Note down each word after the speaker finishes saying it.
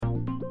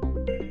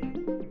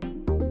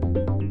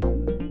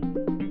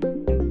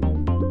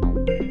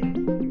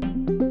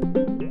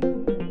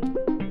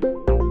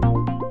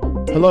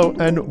Hello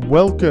and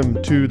welcome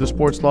to the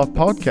Sports Loft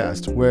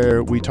podcast,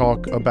 where we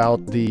talk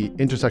about the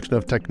intersection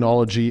of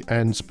technology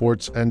and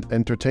sports and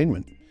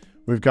entertainment.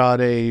 We've got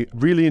a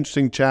really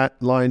interesting chat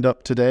lined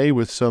up today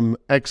with some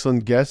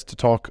excellent guests to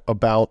talk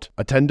about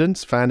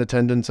attendance, fan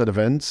attendance at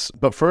events.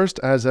 But first,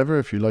 as ever,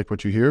 if you like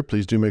what you hear,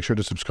 please do make sure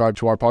to subscribe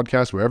to our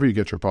podcast wherever you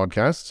get your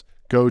podcasts.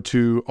 Go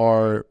to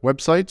our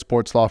website,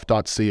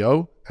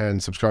 sportsloft.co,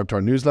 and subscribe to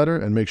our newsletter,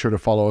 and make sure to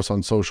follow us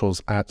on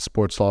socials at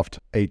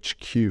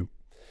SportsLoftHQ.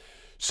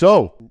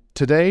 So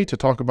today, to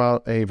talk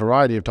about a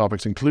variety of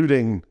topics,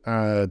 including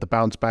the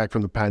bounce back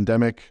from the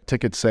pandemic,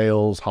 ticket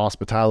sales,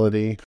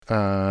 hospitality,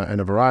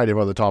 and a variety of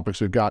other topics,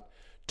 we've got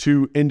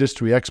two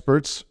industry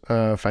experts.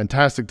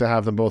 Fantastic to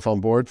have them both on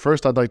board.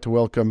 First, I'd like to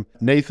welcome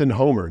Nathan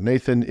Homer.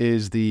 Nathan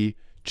is the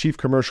Chief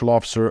Commercial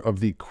Officer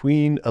of the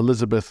Queen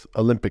Elizabeth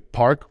Olympic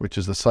Park, which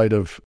is the site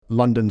of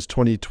London's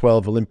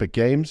 2012 Olympic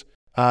Games.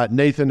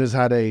 Nathan has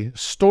had a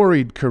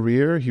storied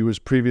career. He was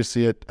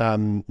previously at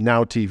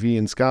Now TV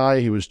and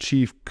Sky. He was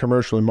Chief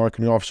Commercial and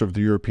Marketing Officer of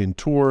the European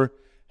Tour,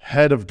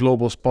 Head of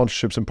Global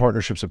Sponsorships and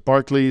Partnerships at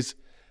Barclays.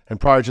 And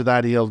prior to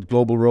that, he held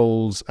global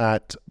roles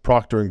at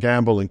Procter &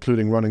 Gamble,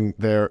 including running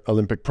their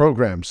Olympic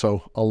program.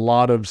 So a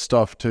lot of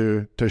stuff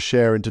to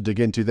share and to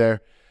dig into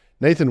there.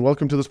 Nathan,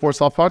 welcome to the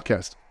Sports Loft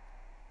podcast.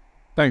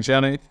 Thanks,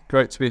 Yanni.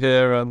 Great to be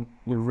here. You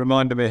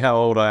reminded me how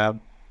old I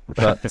am.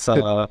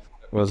 I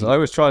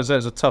always try and say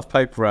it's a tough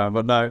paper round,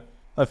 but no,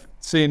 I've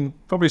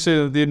probably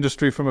seen the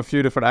industry from a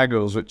few different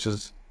angles, which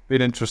has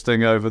been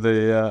interesting over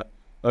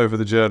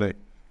the journey.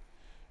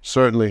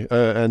 Certainly,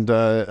 and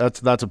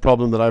that's a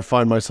problem that I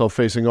find myself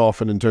facing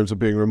often in terms of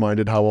being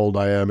reminded how old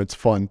I am. It's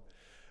fun.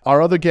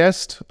 Our other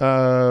guest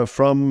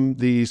from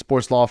the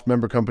Sports Loft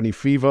member company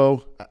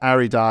Fevo,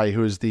 Ari Dai,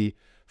 who is the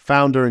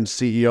founder and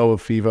CEO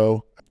of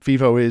Fevo.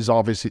 Fevo is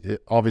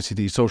obviously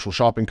the social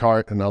shopping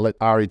cart, and I'll let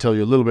Ari tell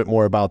you a little bit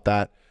more about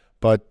that.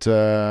 But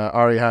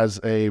Ari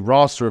has a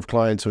roster of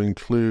clients who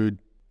include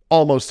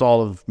almost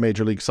all of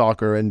Major League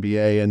Soccer,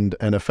 NBA, and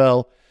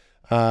NFL,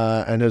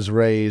 and has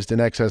raised in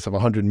excess of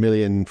 $100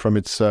 million from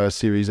its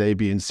Series A,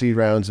 B, and C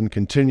rounds, and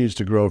continues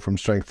to grow from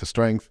strength to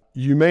strength.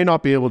 You may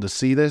not be able to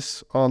see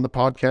this on the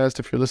podcast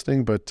if you're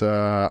listening, but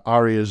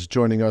Ari is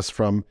joining us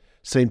from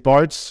St.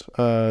 Bart's,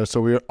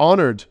 so we are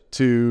honored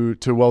to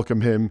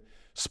welcome him,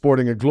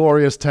 sporting a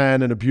glorious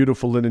tan and a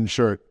beautiful linen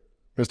shirt.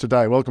 Mr.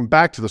 Dai, welcome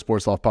back to the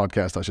Sports Loft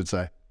podcast, I should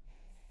say.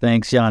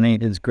 Thanks, Yanni.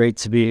 It's great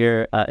to be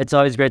here. It's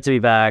always great to be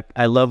back.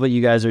 I love what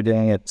you guys are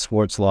doing at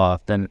Sports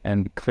Loft,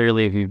 and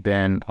clearly you've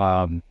been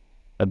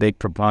a big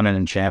proponent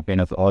and champion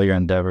of all your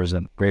endeavors,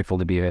 and grateful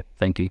to be here.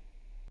 Thank you.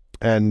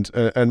 And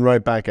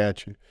right back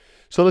at you.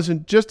 So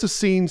listen, just to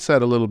scene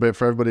set a little bit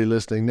for everybody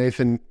listening,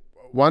 Nathan,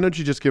 why don't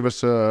you just give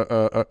us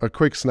a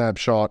quick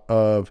snapshot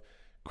of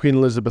Queen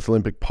Elizabeth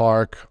Olympic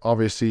Park,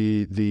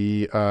 obviously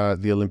the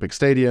Olympic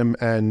Stadium,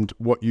 and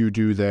what you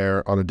do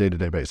there on a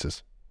day-to-day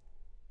basis.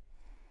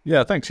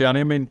 Yeah, thanks,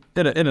 Yanni. I mean,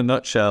 in a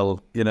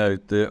nutshell,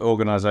 the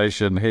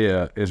organisation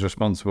here is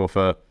responsible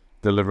for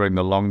delivering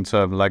the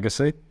long-term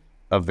legacy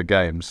of the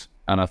Games.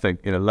 And I think,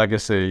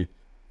 legacy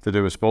to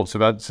do with sports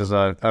events is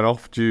an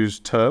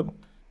oft-used term.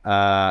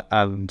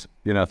 And,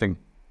 I think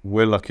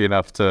we're lucky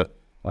enough to,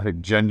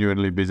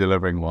 genuinely be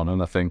delivering one.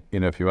 And I think,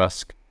 if you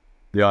ask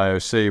the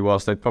IOC,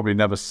 whilst they'd probably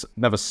never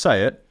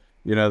say it,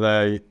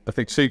 I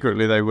think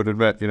secretly they would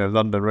admit,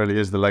 London really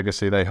is the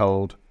legacy they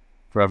hold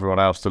for everyone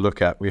else to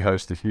look at. We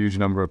host a huge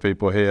number of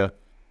people here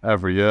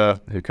every year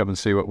who come and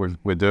see what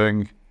we're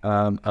doing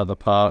at the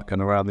park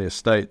and around the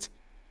estate.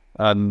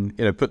 And,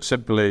 put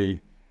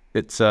simply,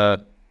 it's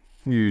a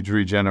huge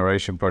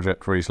regeneration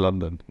project for East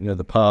London.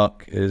 The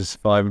park is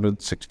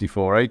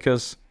 564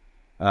 acres,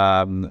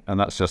 and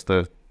that's just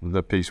the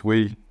piece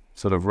we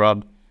sort of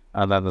run.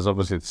 And then there's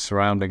obviously the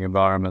surrounding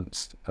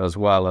environments as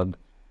well. And,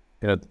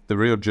 the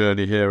real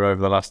journey here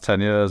over the last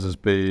 10 years has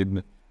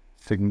been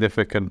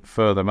significant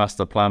further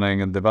master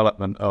planning and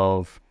development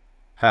of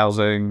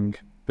housing,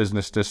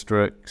 business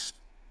districts,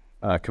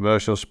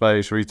 commercial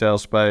space, retail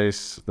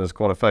space. There's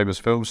quite a famous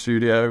film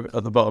studio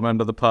at the bottom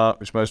end of the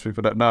park, which most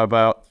people don't know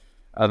about.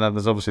 And then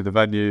there's obviously the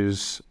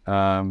venues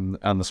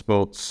and the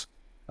sports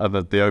and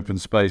the open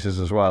spaces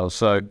as well.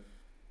 So,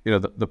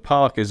 the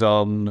park is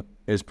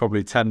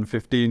probably 10,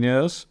 15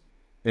 years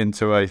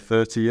into a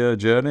 30-year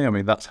journey. I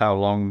mean, that's how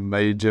long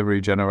major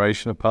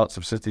regeneration of parts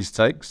of cities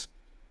takes.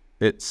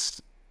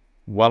 It's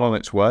well on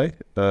its way.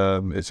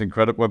 It's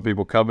incredible when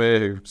people come here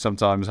who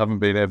sometimes haven't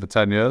been here for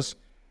 10 years.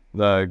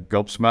 They're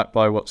gobsmacked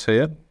by what's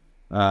here.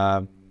 We've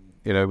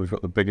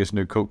got the biggest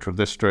new cultural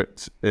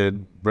district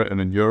in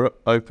Britain and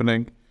Europe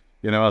opening,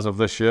 as of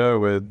this year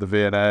with the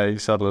V&A,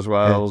 Sadler's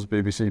Wells,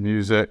 BBC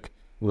Music,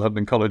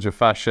 London College of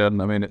Fashion.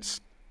 I mean, it's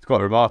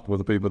quite remarkable,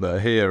 the people that are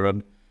here.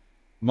 And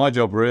my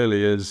job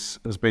really has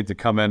been to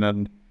come in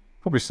and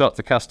probably start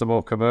to cast a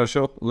more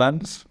commercial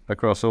lens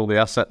across all the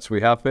assets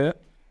we have here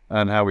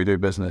and how we do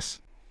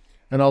business.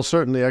 And I'll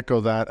certainly echo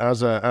that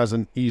as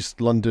an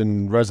East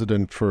London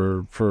resident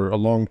for a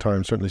long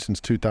time, certainly since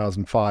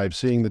 2005,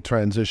 seeing the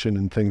transition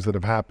and things that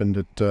have happened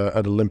at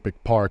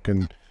Olympic Park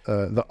and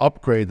the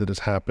upgrade that has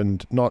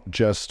happened, not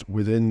just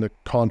within the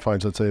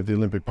confines, let's say, of the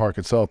Olympic Park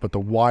itself, but the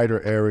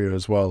wider area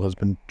as well, has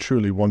been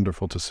truly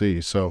wonderful to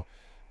see. So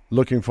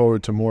looking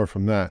forward to more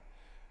from that.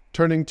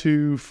 Turning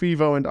to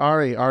FIVO and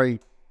Ari. Ari,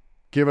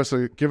 give us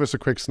a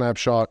quick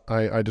snapshot.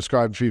 I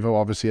described FIVO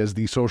obviously as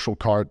the social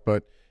cart,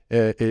 but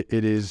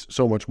it is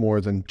so much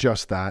more than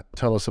just that.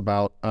 Tell us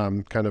about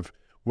kind of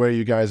where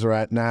you guys are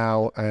at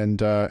now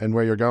and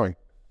where you're going.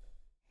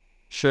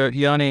 Sure,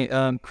 Yanni,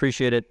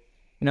 appreciate it.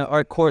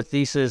 Our core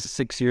thesis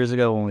 6 years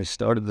ago when we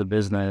started the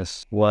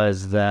business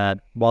was that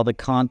while the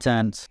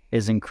content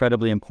is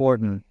incredibly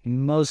important,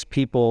 most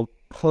people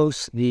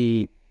post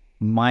the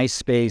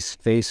MySpace,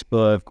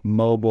 Facebook,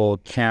 mobile,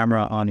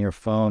 camera on your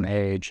phone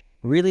age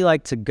really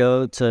like to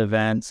go to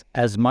events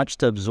as much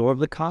to absorb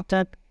the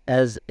content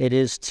as it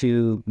is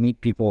to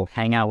meet people,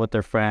 hang out with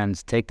their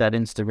friends, take that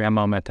Instagram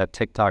moment, that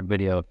TikTok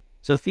video.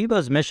 So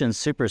FIVO's mission is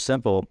super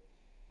simple.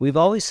 We've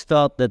always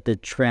felt that the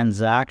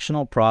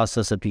transactional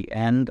process at the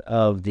end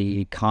of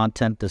the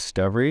content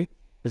discovery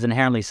is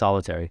inherently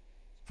solitary.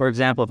 For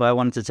example, if I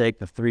wanted to take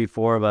the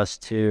 3-4 of us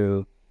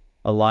to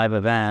a live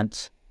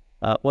event,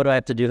 what do I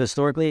have to do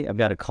historically? I've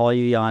got to call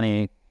you,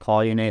 Yanni,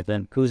 call you,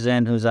 Nathan, who's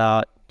in, who's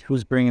out,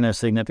 who's bringing their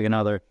significant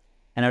other.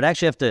 And I'd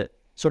actually have to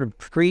sort of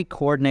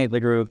pre-coordinate the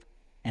group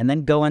and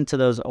then go into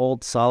those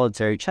old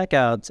solitary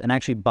checkouts and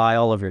actually buy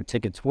all of your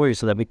tickets for you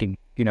so that we can,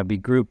 be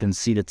grouped and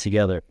seated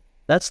together.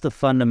 That's the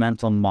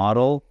fundamental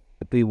model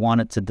that we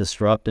wanted to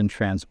disrupt and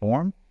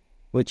transform,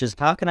 which is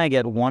how can I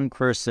get one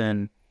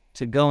person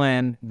to go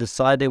in,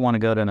 decide they want to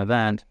go to an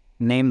event,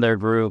 name their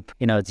group,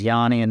 it's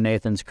Yanni and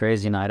Nathan's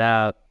Crazy Night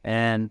Out,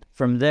 and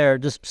from there,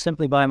 just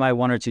simply buy my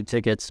 1 or 2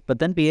 tickets, but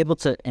then be able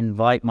to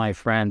invite my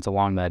friends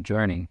along that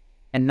journey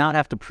and not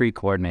have to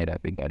pre-coordinate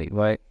everybody,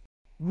 right?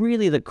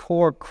 Really, the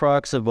core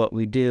crux of what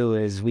we do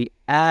is we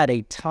add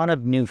a ton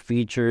of new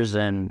features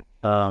and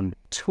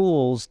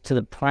tools to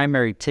the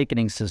primary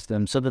ticketing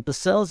system so that the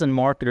sales and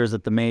marketers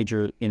at the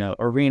major,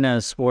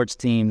 arenas, sports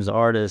teams,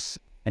 artists,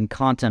 and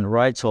content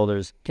rights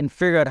holders can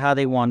figure out how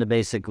they want to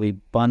basically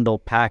bundle,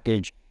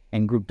 package,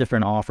 and group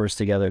different offers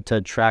together to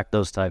attract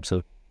those types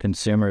of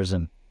consumers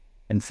and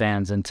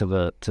fans into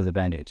the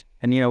venues.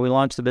 And, we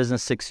launched the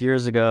business 6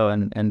 years ago,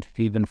 and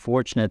we've been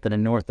fortunate that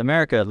in North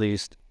America, at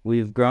least,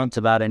 we've grown to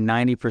about a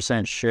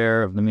 90%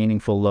 share of the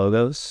meaningful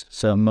logos.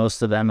 So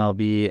most of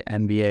MLB,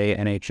 NBA,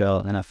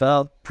 NHL,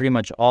 NFL, pretty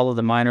much all of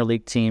the minor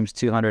league teams,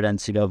 200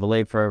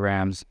 NCAA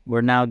programs.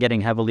 We're now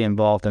getting heavily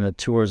involved in the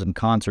tours and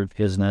concert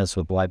business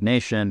with Live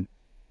Nation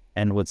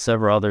and with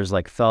several others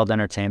like Feld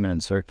Entertainment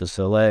and Cirque du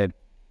Soleil.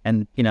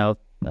 And,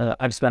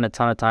 I've spent a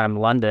ton of time in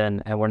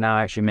London, and we're now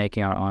actually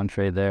making our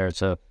entree there.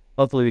 So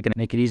hopefully we can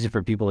make it easy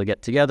for people to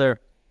get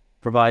together,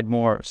 provide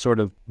more sort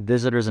of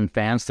visitors and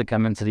fans to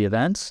come into the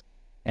events,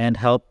 and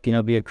help, be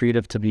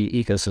accretive to the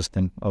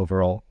ecosystem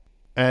overall.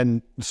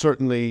 And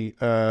certainly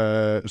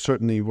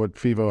what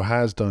FIVO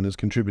has done is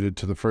contributed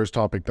to the first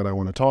topic that I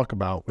want to talk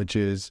about, which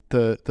is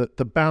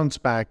the bounce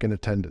back in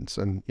attendance.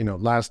 And,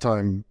 last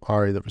time,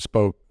 Ari, that we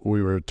spoke,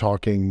 we were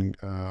talking,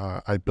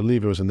 I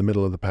believe it was in the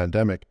middle of the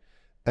pandemic.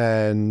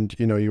 And,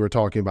 you were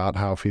talking about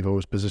how FIVO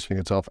was positioning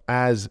itself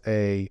as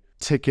a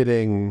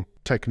ticketing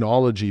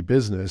technology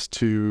business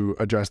to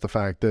address the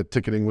fact that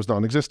ticketing was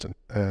non-existent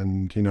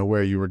and,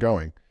 where you were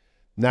going.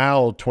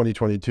 Now,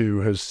 2022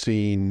 has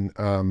seen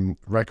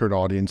record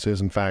audiences.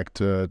 In fact,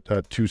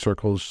 Two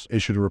Circles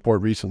issued a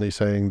report recently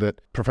saying that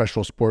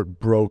professional sport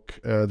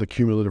broke the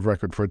cumulative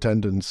record for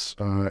attendance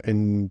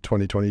in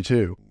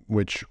 2022,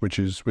 which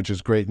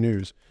is great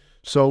news.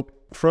 So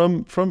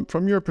from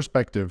your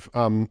perspective,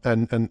 and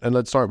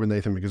let's start with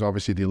Nathan, because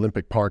obviously the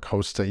Olympic Park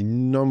hosts a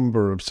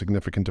number of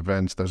significant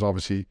events. There's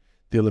obviously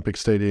the Olympic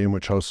Stadium,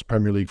 which hosts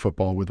Premier League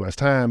football with West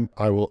Ham.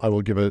 I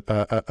will give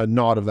a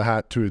nod of the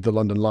hat to the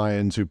London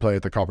Lions, who play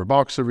at the Copper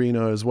Box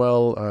Arena as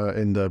well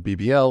in the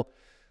BBL,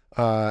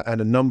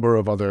 and a number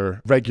of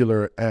other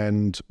regular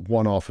and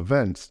one-off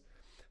events.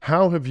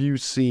 How have you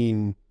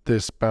seen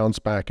this bounce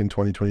back in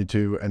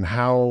 2022, and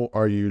how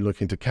are you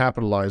looking to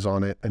capitalize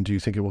on it, and do you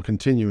think it will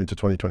continue into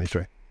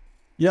 2023?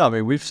 Yeah,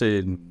 we've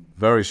seen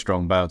very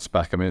strong bounce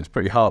back. It's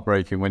pretty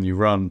heartbreaking when you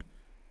run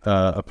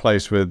a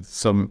place with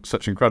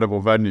such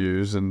incredible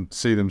venues and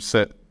see them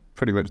sit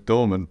pretty much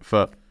dormant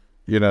for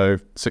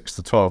 6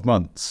 to 12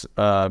 months.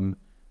 The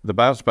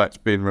bounce back's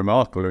been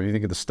remarkable. When you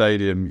think of the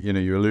stadium,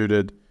 you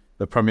alluded,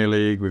 the Premier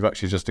League, we've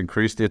actually just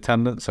increased the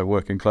attendance. So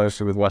working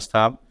closely with West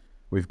Ham,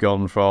 we've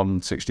gone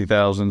from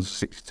 60,000 to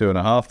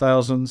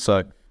 62,500.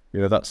 So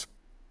that's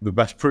the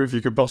best proof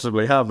you could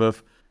possibly have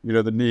of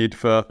the need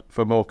for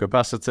more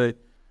capacity.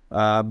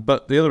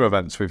 But the other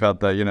events we've had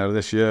there,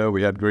 this year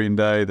we had Green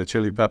Day, the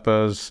Chili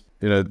Peppers,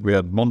 we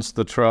had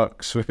monster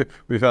trucks,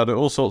 we've had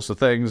all sorts of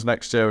things.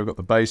 Next year we've got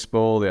the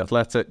baseball, the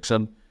athletics,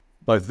 and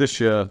both this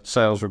year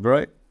sales were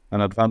great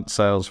and advanced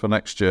sales for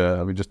next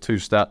year. Just 2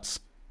 stats.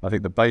 I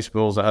think the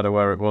baseball's ahead of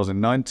where it was in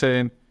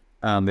 19,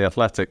 and the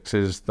athletics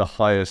is the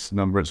highest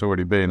number it's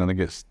already been. I think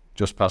it's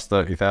just past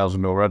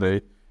 30,000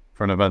 already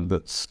for an event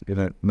that's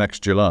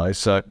next July.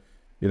 So,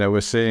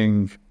 we're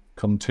seeing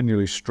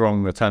continually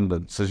strong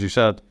attendance. As you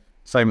said,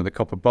 same at the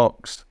Copper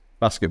Box.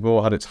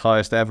 Basketball had its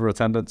highest ever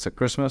attendance at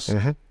Christmas.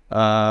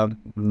 I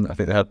think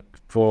they had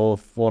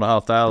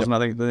 4,500, I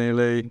think,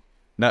 nearly.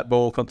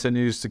 Netball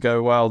continues to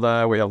go well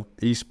there. We have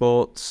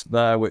esports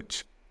there,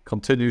 which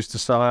continues to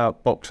sell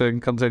out. Boxing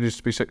continues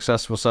to be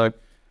successful. So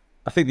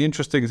I think the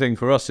interesting thing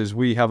for us is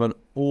we have an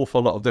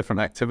awful lot of different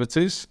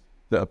activities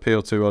that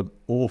appeal to an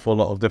awful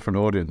lot of different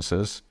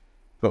audiences,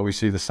 but we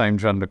see the same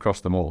trend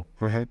across them all.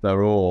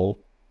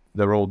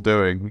 They're all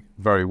doing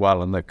very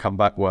well, and they've come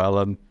back well.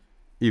 And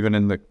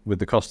even with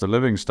the cost of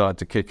living starting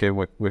to kick in,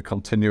 we're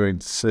continuing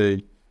to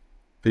see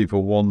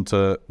people want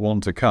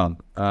to come.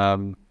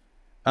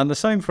 And the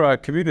same for our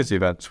community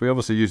events. We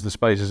obviously use the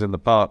spaces in the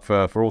park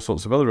for all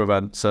sorts of other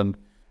events. And,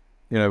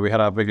 we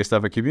had our biggest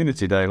ever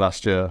community day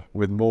last year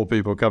with more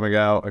people coming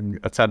out and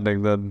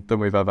attending than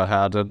we've ever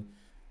had. And,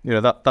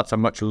 that's a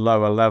much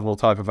lower level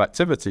type of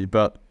activity.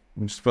 But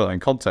just to put that in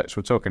context,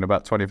 we're talking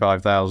about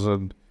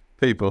 25,000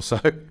 people. So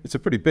it's a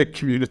pretty big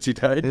community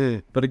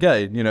day. But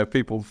again,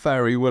 people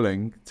very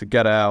willing to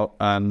get out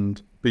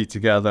and be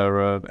together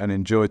and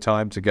enjoy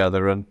time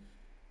together. And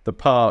the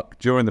park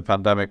during the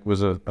pandemic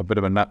was a bit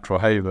of a natural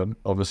haven,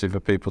 obviously, for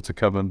people to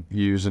come and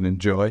use and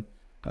enjoy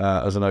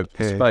as an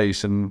open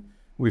space. And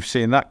we've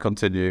seen that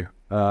continue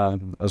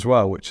as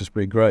well, which has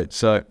been great.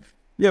 So,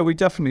 yeah, we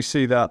definitely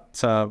see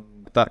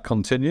that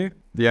continue.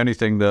 The only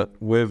thing that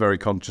we're very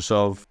conscious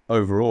of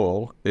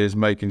overall is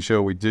making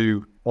sure we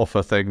do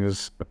offer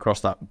things across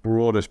that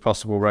broadest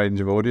possible range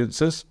of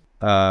audiences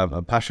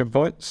and passion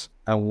points.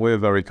 And we're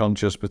very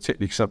conscious,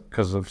 particularly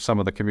because of some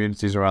of the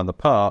communities around the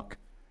park,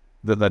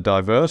 that they're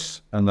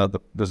diverse and that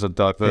there's a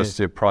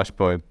diversity of price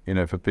point,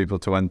 for people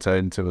to enter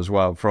into as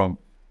well, from,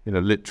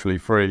 literally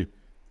free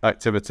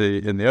activity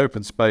in the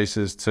open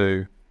spaces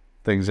to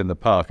things in the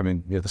park. I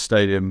mean, the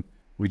stadium,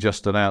 we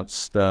just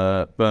announced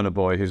Burna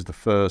Boy, who's the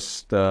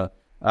first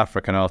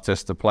African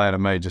artist to play in a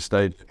major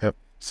stadium.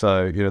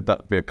 So,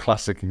 that'd be a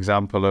classic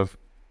example of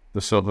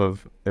the sort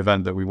of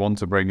event that we want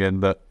to bring in,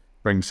 that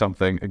brings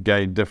something,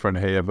 again, different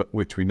here, but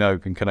which we know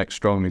can connect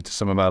strongly to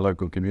some of our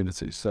local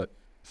communities. So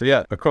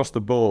yeah, across the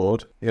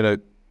board,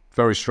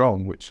 very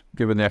strong, which,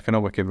 given the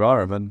economic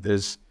environment,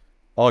 is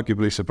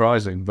arguably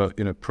surprising, but,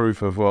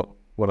 proof of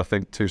what I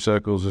think Two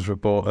Circles has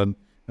reported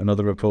and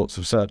other reports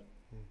have said.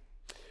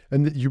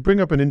 And you bring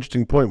up an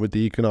interesting point with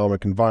the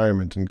economic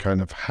environment and kind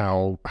of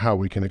how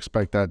we can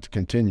expect that to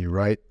continue,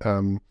 right?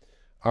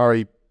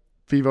 Ari,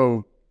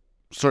 FIVO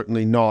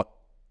certainly not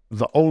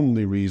the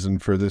only reason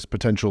for this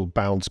potential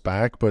bounce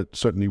back, but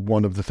certainly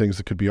one of the things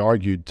that could be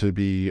argued to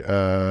be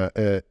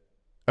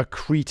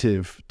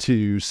accretive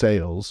to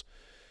sales.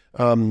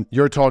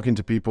 You're talking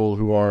to people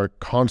who are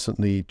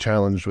constantly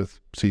challenged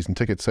with season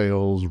ticket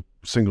sales,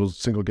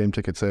 single game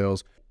ticket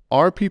sales.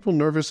 Are people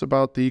nervous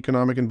about the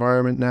economic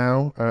environment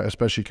now,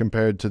 especially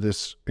compared to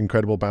this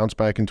incredible bounce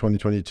back in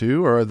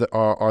 2022, or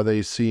are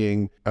they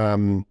seeing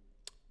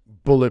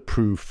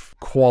bulletproof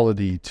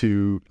quality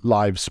to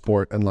live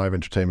sport and live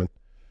entertainment?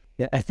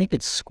 Yeah, I think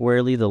it's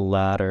squarely the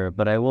latter,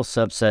 but I will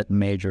subset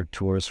major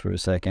tours for a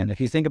second. If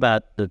you think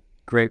about the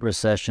Great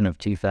Recession of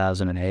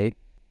 2008,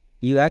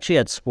 you actually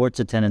had sports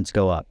attendance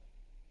go up.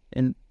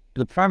 And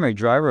the primary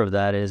driver of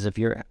that is if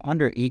you're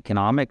under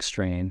economic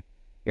strain,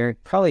 you're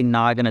probably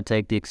not going to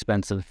take the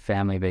expensive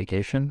family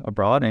vacation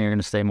abroad, and you're going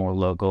to stay more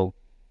local.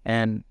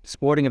 And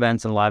sporting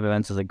events and live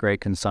events is a great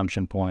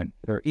consumption point.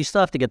 You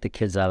still have to get the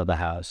kids out of the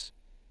house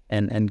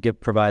and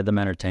provide them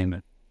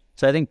entertainment.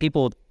 So I think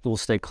people will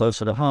stay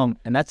closer to home,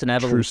 and that's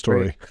inevitably true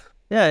story. Great.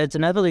 Yeah, it's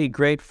inevitably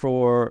great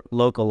for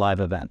local live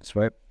events,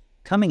 right?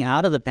 Coming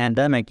out of the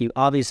pandemic, you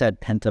obviously had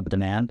pent-up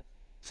demand.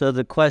 So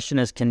the question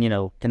is, can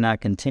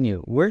that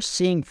continue? We're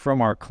seeing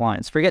from our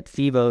clients, forget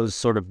FIVO's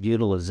sort of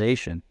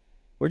utilization,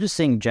 we're just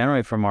seeing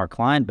generally from our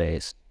client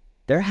base,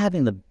 they're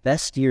having the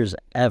best years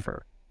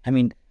ever. I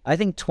mean, I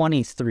think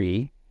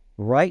 23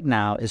 right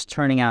now is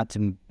turning out to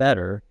be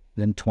better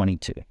than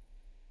 22.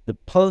 The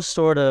post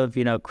sort of,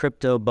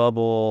 crypto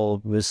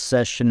bubble,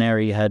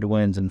 recessionary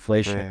headwinds,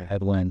 inflationary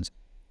headwinds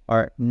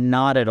are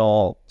not at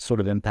all sort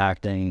of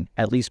impacting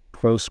at least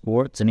pro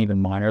sports and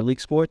even minor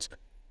league sports.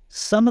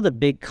 Some of the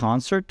big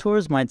concert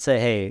tours might say,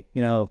 hey,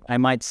 I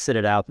might sit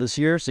it out this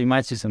year. So you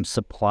might see some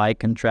supply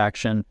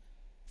contraction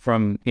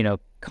from,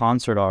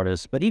 concert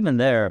artists. But even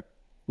there,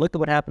 look at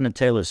what happened to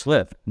Taylor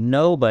Swift.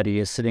 Nobody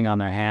is sitting on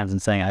their hands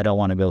and saying, I don't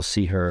want to go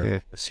see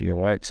her this year,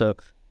 right? So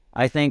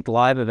I think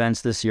live events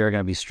this year are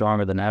going to be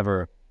stronger than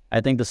ever. I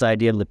think this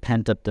idea of the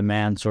pent-up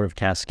demand sort of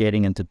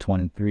cascading into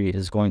 23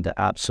 is going to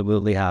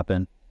absolutely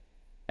happen.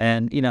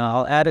 And,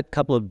 I'll add a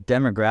couple of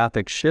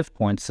demographic shift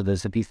points to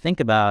this. If you think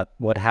about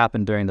what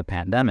happened during the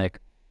pandemic,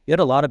 you had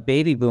a lot of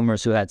baby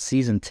boomers who had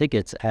season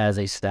tickets as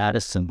a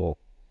status symbol.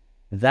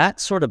 That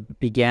sort of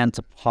began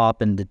to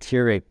pop and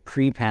deteriorate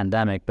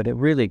pre-pandemic, but it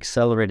really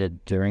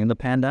accelerated during the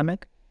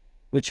pandemic,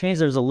 which means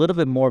there's a little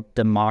bit more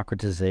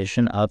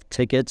democratization of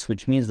tickets,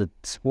 which means that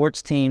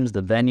sports teams,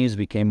 the venues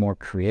became more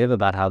creative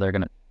about how they're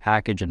going to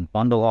package and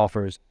bundle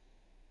offers.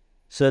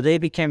 So they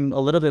became a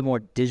little bit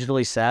more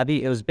digitally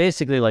savvy. It was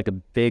basically like a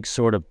big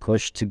sort of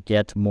push to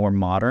get more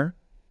modern,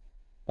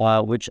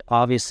 which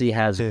obviously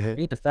has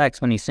great effects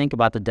when you think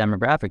about the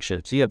demographic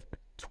shifts. You have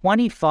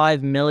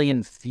 25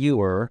 million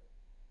fewer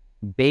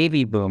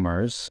baby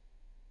boomers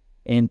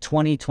in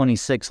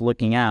 2026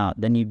 looking out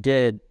than you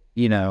did,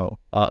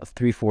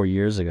 3-4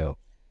 years ago.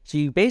 So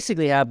you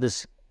basically have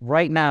this,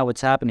 right now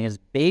what's happening is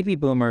baby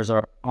boomers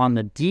are on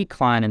the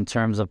decline in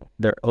terms of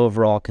their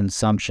overall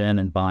consumption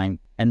and buying,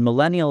 and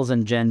millennials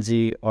and Gen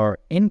Z are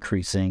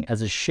increasing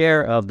as a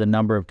share of the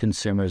number of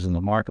consumers in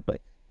the marketplace.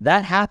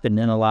 That happened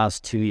in the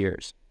last 2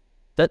 years.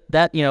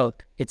 That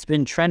it's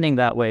been trending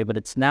that way, but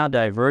it's now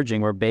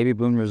diverging where baby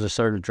boomers are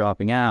sort of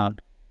dropping out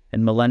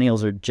and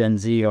millennials or Gen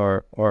Z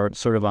are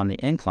sort of on the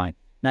incline.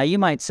 Now, you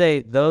might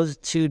say those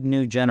two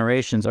new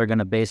generations are going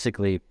to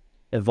basically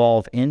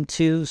evolve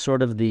into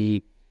sort of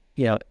the,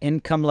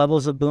 income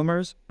levels of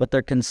boomers, but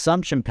their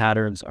consumption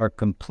patterns are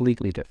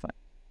completely different.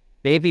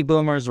 Baby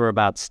boomers were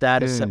about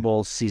status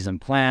symbols, season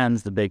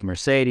plans, the big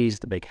Mercedes,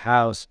 the big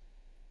house.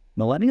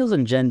 Millennials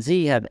and Gen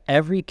Z have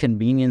every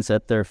convenience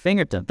at their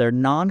fingertip. They're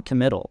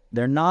non-committal.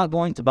 They're not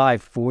going to buy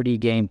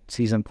 40-game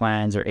season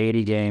plans or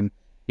 80-game,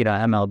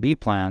 MLB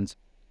plans.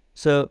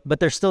 So, but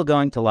they're still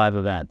going to live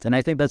events. And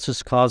I think that's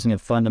just causing a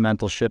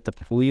fundamental shift of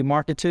who you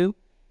market to,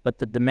 but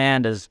the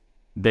demand is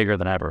bigger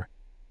than ever.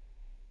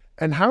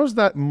 And how's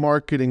that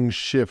marketing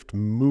shift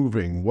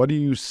moving? What are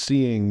you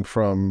seeing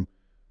from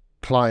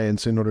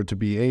clients in order to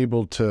be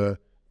able to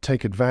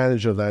take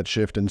advantage of that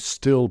shift and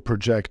still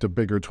project a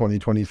bigger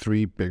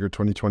 2023, bigger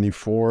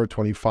 2024,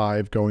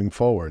 25 going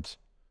forwards?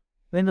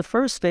 I mean, the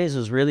first phase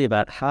was really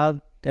about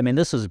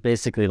this was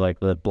basically like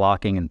the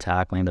blocking and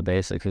tackling the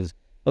basics. Is,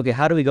 okay,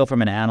 how do we go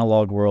from an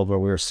analog world where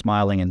we were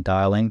smiling and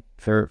dialing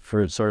for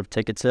sort of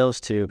ticket sales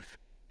to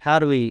how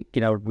do we,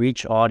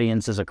 reach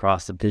audiences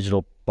across the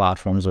digital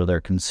platforms where they're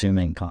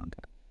consuming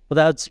content? Well,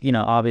 that's,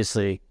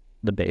 obviously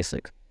the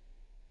basics.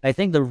 I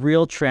think the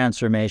real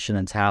transformation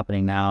that's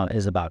happening now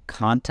is about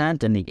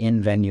content and the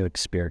in-venue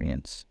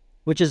experience,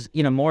 which is,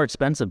 more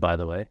expensive, by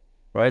the way,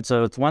 right?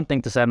 So it's one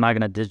thing to say I'm not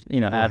going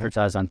to,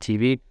 advertise on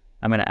TV.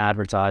 I'm going to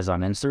advertise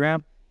on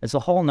Instagram. It's a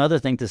whole nother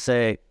thing to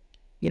say,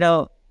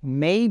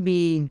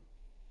 maybe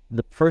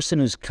the person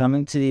who's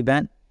coming to the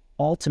event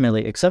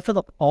ultimately, except for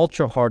the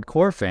ultra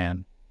hardcore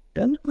fan,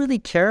 doesn't really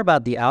care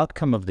about the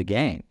outcome of the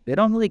game. They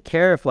don't really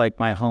care if like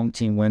my home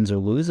team wins or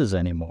loses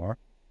anymore.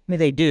 I mean,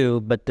 they do,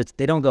 but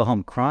they don't go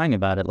home crying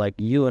about it like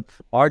you and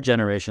our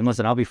generation.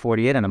 Listen, I'll be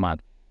 48 in a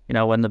month.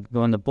 When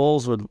the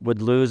Bulls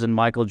would lose and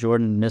Michael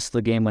Jordan missed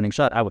the game-winning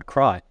shot, I would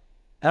cry.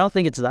 I don't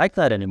think it's like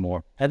that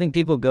anymore. I think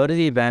people go to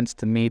the events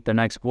to meet their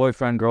next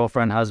boyfriend,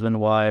 girlfriend,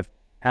 husband, wife,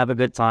 have a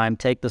good time,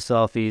 take the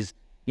selfies,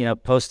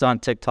 post on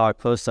TikTok,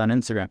 post on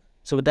Instagram.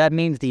 So what that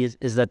means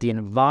is that the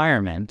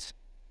environment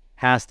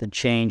has to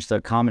change to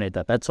accommodate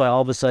that. That's why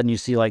all of a sudden you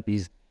see like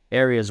these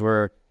areas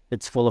where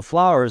it's full of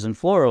flowers and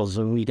florals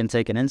and you can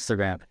take an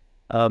Instagram.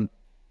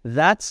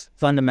 That's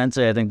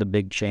fundamentally, I think, the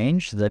big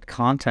change that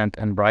content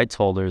and rights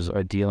holders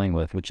are dealing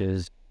with, which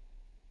is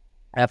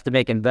I have to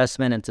make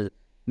investment into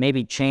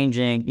maybe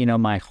changing,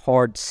 my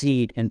hard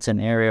seat into an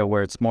area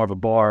where it's more of a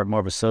bar, more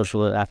of a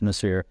social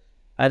atmosphere.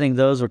 I think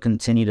those will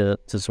continue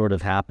to sort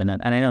of happen.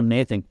 And I know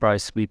Nathan probably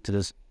speak to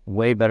this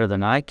way better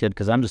than I could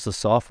because I'm just a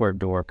software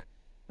dork.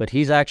 But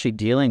he's actually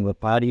dealing with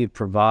how do you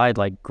provide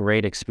like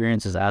great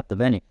experiences at the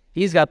venue.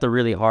 He's got the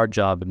really hard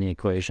job in the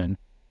equation.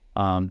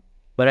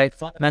 But I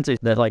fundamentally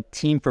that like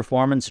team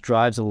performance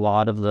drives a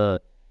lot of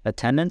the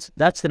attendance.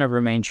 That's going to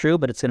remain true,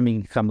 but it's going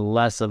to become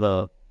less of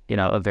a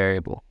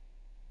variable.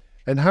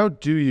 And how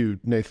do you,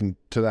 Nathan,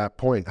 to that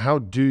point, how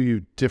do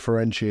you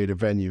differentiate a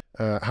venue?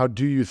 How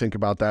do you think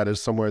about that as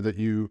somewhere that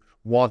you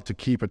want to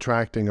keep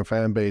attracting a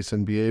fan base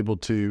and be able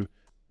to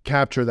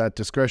capture that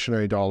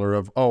discretionary dollar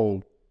of,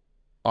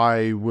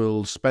 I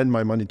will spend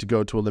my money to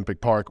go to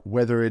Olympic Park,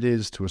 whether it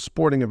is to a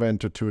sporting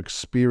event or to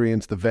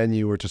experience the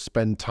venue or to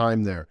spend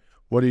time there.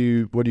 What do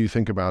you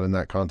think about in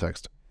that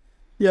context?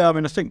 Yeah,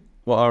 I think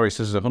what Ari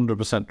says is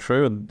 100%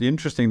 true. And the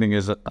interesting thing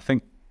is that I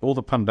think all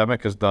the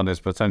pandemic has done is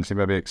potentially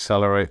maybe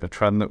accelerate a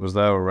trend that was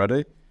there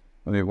already.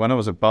 I mean, when I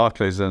was at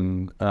Barclays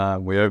and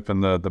we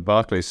opened the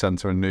Barclays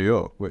Center in New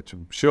York, which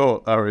I'm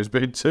sure Ari's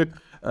been to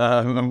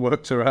and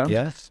worked around.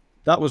 Yes.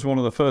 That was one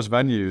of the first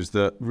venues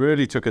that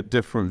really took a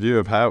different view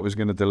of how it was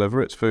going to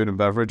deliver its food and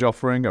beverage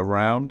offering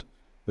around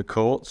the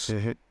courts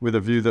with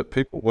a view that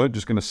people weren't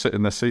just going to sit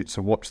in their seats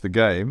and watch the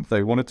game.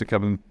 They wanted to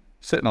come and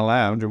sit in a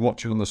lounge and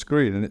watch it on the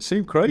screen. And it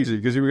seemed crazy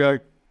because you were going,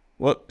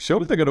 well,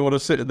 surely they're going to want to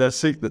sit in their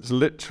seat that's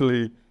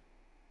literally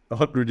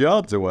 100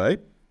 yards away.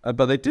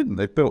 But they didn't.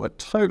 They built a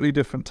totally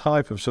different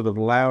type of sort of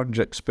lounge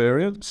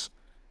experience,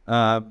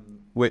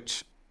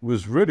 which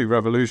was really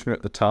revolutionary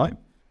at the time,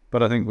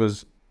 but I think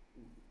was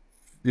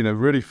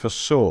really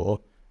foresaw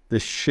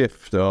this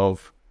shift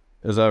of,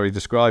 as Ari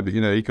described it,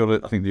 he called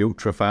it, I think, the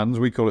ultra fans.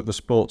 We call it the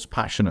sports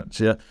passionates.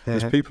 Yeah,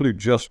 there's people who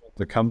just want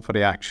the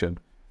company action,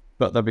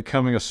 but they're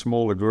becoming a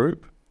smaller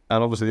group.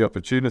 And obviously the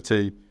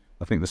opportunity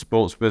I think the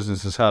sports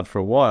business has had for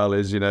a while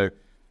is,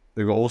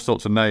 they've got all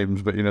sorts of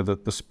names, but,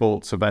 the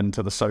sports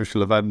eventer, the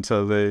social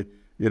eventer,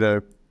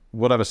 the,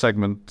 whatever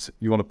segment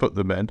you want to put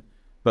them in.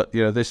 But,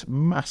 this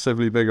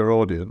massively bigger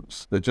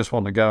audience that just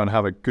want to go and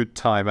have a good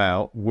time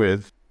out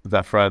with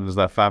their friends,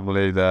 their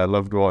family, their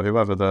loved one,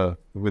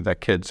 with their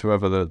kids,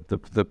 whoever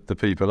the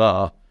people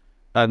are.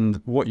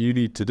 And what you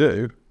need to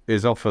do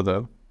is offer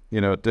them,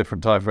 a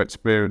different type of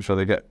experience where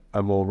they get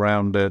a more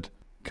rounded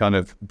kind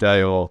of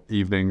day or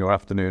evening or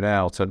afternoon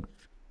out. And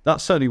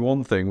that's certainly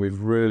one thing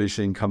we've really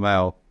seen come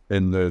out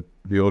in the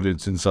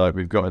audience insight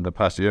we've got in the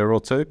past year or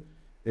two.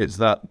 It's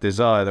that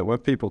desire that when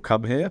people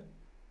come here,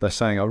 they're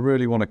saying, I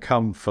really want to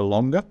come for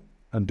longer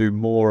and do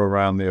more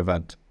around the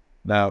event.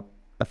 Now,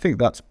 I think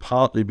that's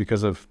partly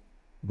because of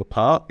the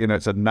park.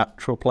 It's a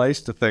natural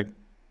place to think,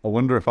 I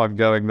wonder if I'm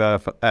going there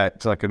for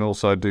X, I can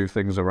also do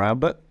things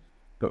around it.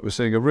 But we're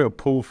seeing a real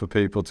pull for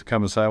people to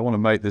come and say, I want to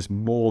make this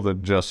more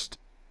than just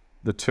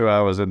the 2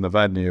 hours in the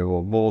venue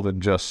or more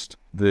than just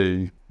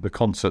the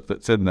concert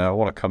that's in there. I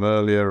want to come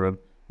earlier and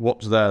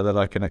what's there that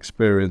I can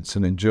experience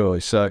and enjoy.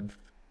 So,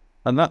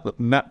 and that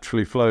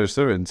naturally flows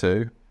through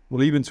into,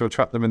 well, even to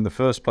attract them in the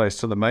first place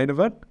to the main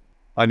event,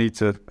 I need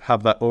to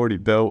have that already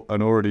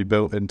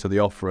built into the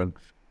offer. And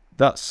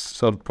that's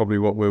sort of probably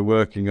what we're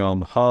working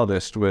on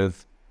hardest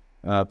with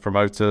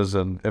promoters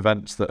and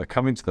events that are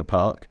coming to the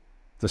park,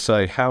 to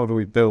say, how do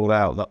we build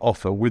out that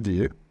offer with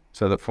you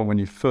so that from when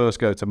you first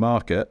go to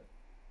market,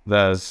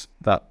 there's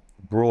that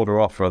broader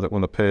offer that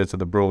will appeal to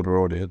the broader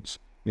audience,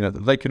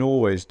 that they can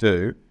always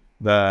do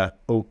their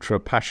ultra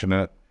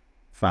passionate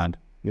fan.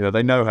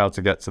 They know how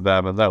to get to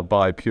them and they'll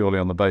buy purely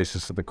on the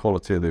basis of the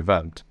quality of the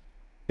event.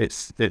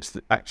 It's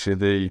actually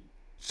the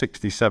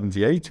 60, 70,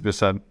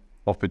 80%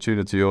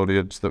 opportunity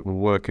audience that we're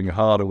working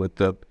harder with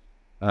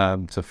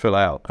them to fill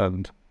out.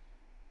 And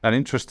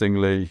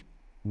interestingly,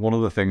 one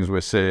of the things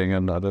we're seeing,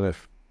 and I don't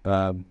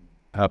know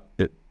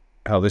if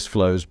how this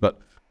flows, but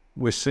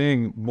we're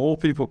seeing more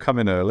people come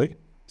in early.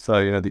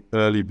 So, the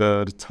early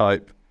bird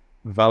type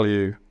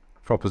value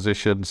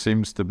proposition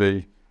seems to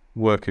be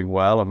working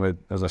well. And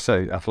as I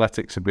say,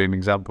 athletics have been an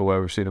example where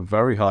we've seen a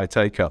very high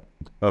take-up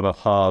of a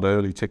hard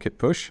early ticket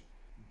push.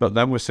 But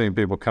then we're seeing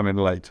people come in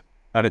late.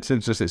 And it's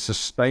interesting, it's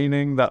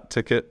sustaining that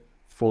ticket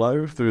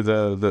flow through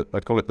the I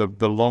call it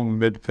the long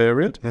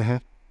mid-period,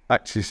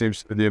 actually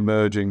seems to be the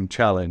emerging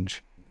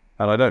challenge.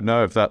 And I don't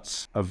know if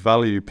that's a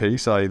value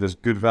piece, i.e. there's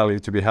good value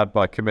to be had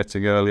by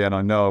committing early and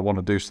I know I want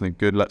to do something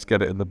good, let's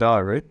get it in the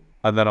diary.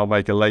 And then I'll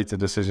make a later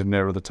decision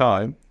nearer the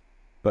time.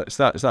 But it's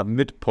that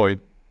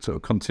midpoint sort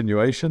of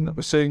continuation that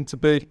we're seeing to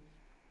be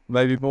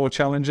maybe more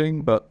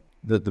challenging. But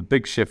the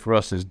big shift for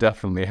us is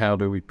definitely how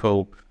do we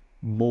pull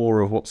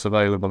more of what's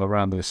available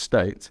around the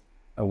estate.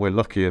 And we're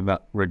lucky in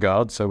that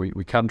regard, so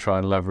we can try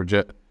and leverage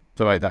it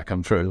to make that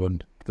come true.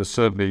 And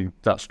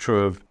that's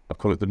true of, I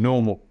call it the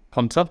normal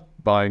punter,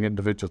 buying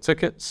individual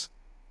tickets,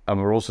 and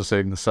we're also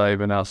seeing the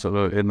same in our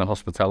in the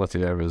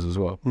hospitality areas as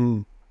well.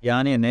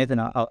 Yanni and Nathan,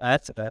 I'll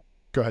add to that.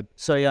 Go ahead.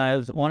 So I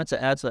wanted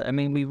to add to that. I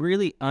mean, we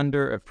really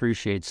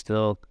underappreciate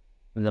still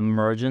the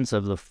emergence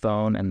of the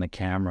phone and the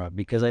camera,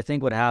 because I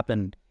think what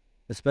happened,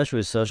 especially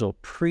with social,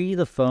 pre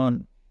the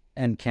phone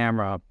and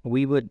camera,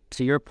 we would,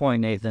 to your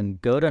point, Nathan,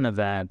 go to an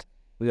event,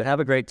 we would have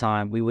a great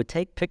time, we would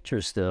take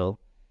pictures still,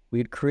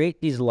 we'd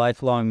create these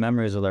lifelong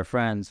memories with our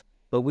friends,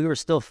 but we were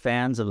still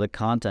fans of the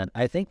content.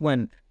 I think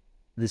when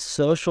the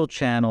social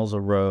channels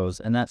arose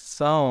and that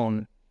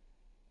phone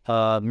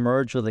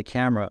merged with the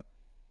camera,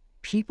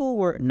 people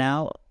were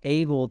now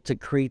able to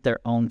create their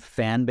own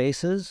fan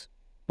bases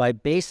by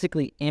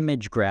basically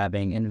image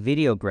grabbing and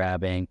video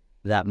grabbing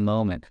that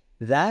moment.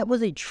 That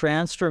was a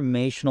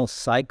transformational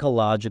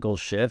psychological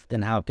shift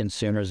in how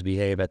consumers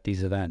behave at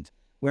these events.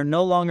 We're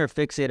no longer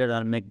fixated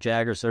on Mick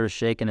Jagger sort of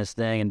shaking his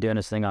thing and doing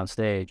his thing on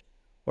stage,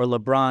 or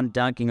LeBron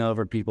dunking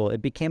over people.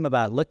 It became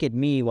about, look at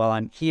me while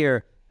I'm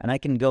here and I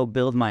can go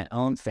build my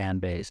own fan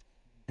base.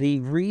 The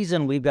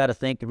reason we've got to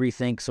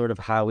rethink sort of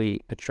how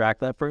we attract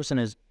that person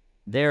is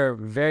they're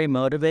very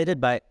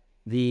motivated by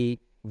the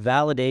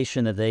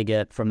validation that they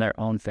get from their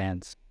own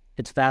fans.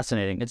 It's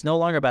fascinating. It's no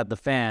longer about the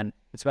fan,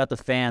 it's about the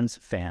fans'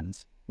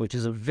 fans, which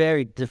is a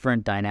very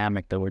different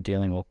dynamic that we're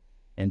dealing with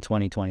in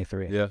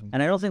 2023. Yeah.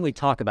 And I don't think we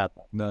talk about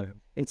that. No.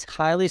 It's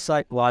highly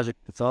psychological.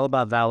 It's all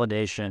about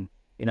validation.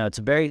 It's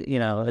a very,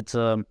 it's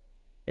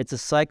a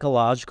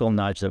psychological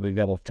nudge that we've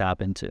got to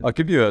tap into. I'll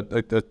give you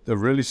a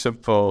really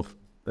simple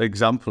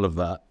example of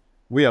that.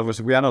 We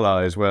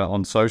analyze where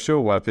on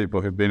social where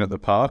people who've been at the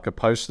park are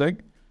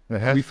posting.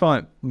 We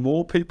find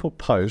more people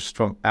post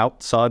from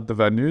outside the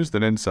venues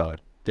than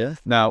inside. Yeah.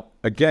 Now,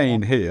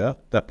 again, here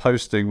they're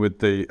posting with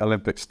the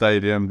Olympic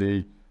Stadium,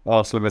 the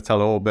ArcelorMittal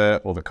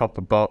Orbit, or the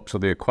Copper Box, or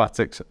the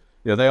Aquatics.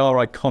 They are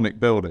iconic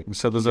buildings.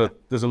 So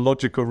there's a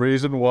logical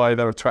reason why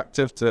they're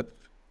attractive to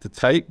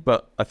take,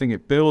 but I think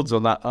it builds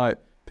on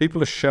that.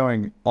 People are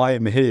showing, I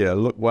am here,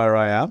 look where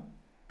I am.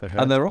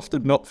 And they're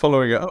often not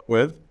following it up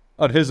with,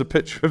 and here's a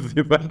picture of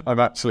the event I'm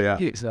actually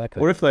at.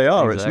 Exactly. Or if they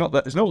are,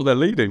 exactly. it's not what they're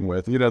leading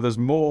with. There's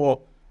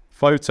more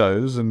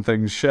photos and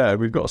things shared.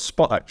 We've got a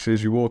spot actually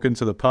as you walk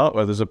into the park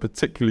where there's a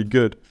particularly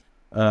good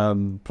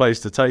place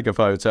to take a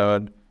photo.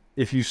 And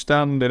if you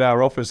stand in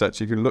our office,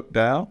 actually, you can look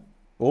down.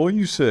 All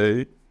you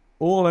see,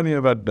 all any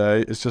event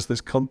day, is just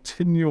this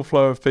continual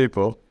flow of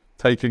people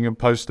taking and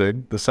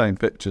posting the same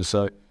pictures.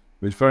 So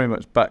which very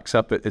much backs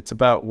up it. It's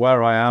about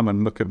where I am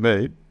and look at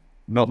me,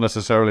 not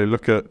necessarily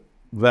look at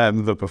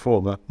them, the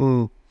performer.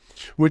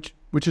 Which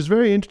is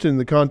very interesting in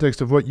the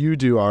context of what you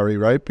do, Ari,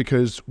 right?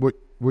 Because what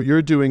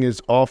you're doing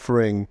is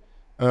offering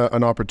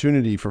an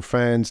opportunity for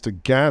fans to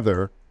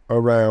gather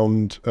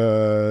around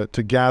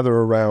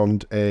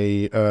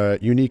a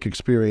unique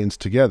experience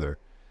together,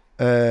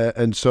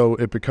 and so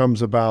it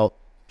becomes about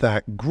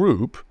that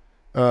group.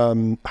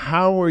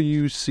 How are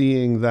you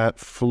seeing that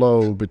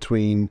flow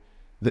between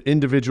the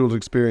individual's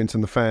experience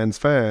and the fan's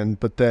fan,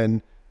 but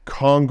then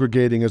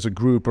congregating as a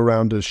group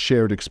around a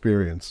shared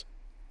experience?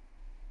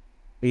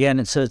 Yeah,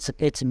 and so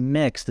it's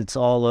mixed. It's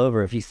all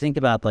over. If you think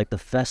about like the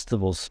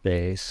festival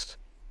space,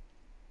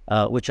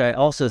 which I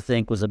also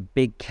think was a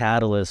big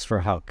catalyst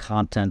for how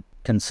content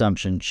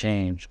consumption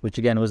changed, which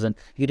again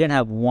you didn't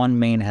have one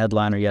main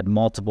headliner, you had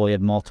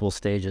multiple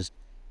stages.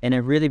 And it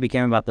really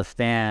became about the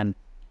fan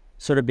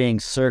sort of being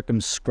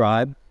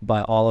circumscribed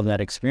by all of that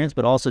experience,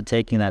 but also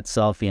taking that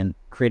selfie and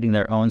creating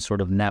their own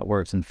sort of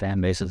networks and fan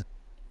bases.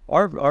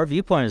 Our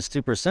viewpoint is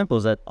super simple,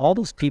 is that all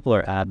those people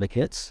are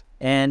advocates,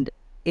 and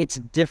it's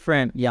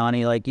different,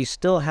 Yanni. Like you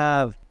still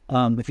have,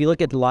 if you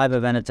look at live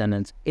event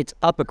attendance, it's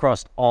up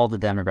across all the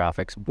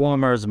demographics,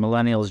 boomers,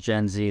 millennials,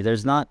 Gen Z.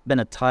 There's not been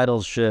a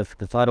tidal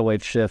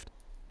wave shift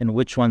in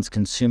which one's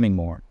consuming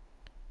more,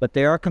 but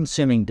they are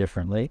consuming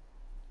differently.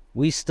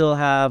 We still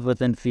have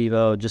within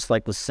FIVO, just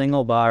like the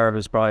single buyer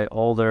who's probably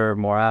older,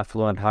 more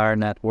affluent, higher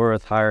net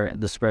worth, higher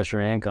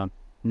discretionary income,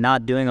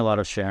 not doing a lot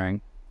of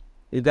sharing.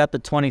 We've got the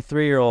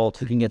 23-year-old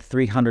who can get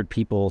 300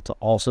 people to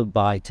also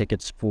buy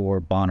tickets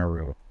for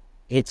Bonnaroo.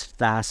 It's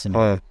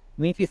fascinating. I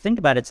mean, if you think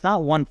about it, it's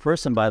not one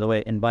person, by the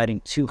way,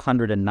 inviting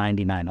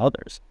 299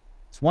 others.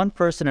 It's one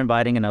person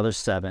inviting another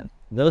 7.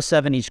 Those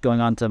 7 each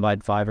going on to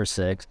invite 5 or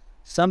 6.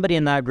 Somebody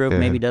in that group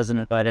maybe doesn't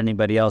invite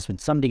anybody else,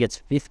 but somebody gets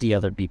 50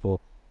 other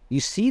people. You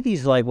see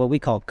these like what we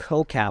call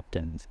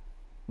co-captains,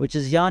 which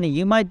is, Yanni,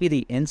 you might be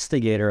the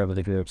instigator of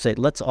the group. Say,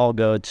 let's all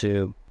go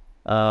to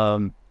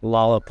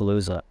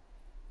Lollapalooza.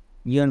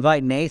 You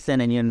invite Nathan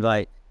and you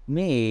invite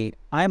me.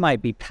 I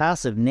might be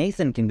passive.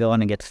 Nathan can go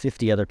on and get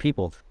 50 other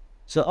people.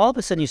 So all of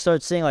a sudden you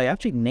start seeing like,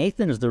 actually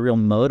Nathan is the real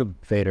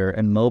motivator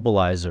and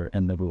mobilizer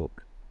in the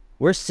group.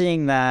 We're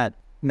seeing that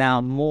now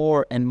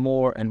more and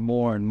more and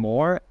more and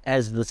more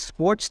as the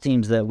sports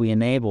teams that we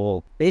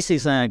enable basically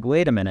saying like,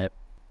 wait a minute,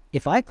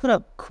 if I put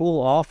up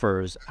cool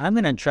offers, I'm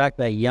going to attract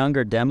that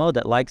younger demo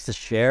that likes to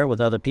share with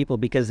other people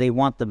because they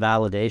want the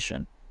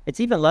validation. It's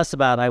even less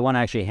about I want to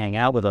actually hang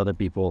out with other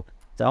people.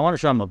 So I want to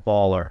show I'm a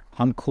baller.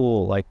 I'm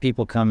cool. Like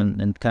people come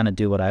and kind of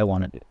do what I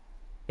want to do.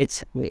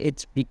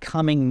 It's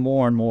becoming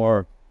more and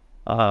more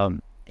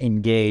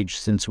engaged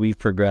since we've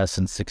progressed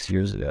since 6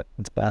 years ago.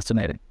 It's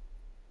fascinating.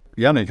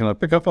 Yanni, can I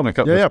pick up on a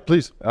couple? Yeah,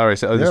 please. All right,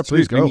 so there's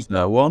please two things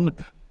there. One,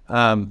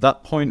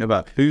 that point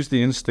about who's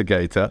the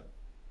instigator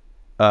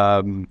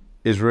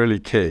is really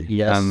key.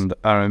 Yes. And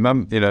I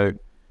remember,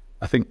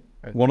 I think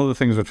one of the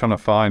things we're trying to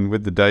find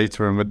with the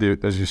data and with the,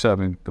 as you said, I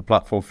mean, the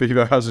platform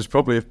FIVO has is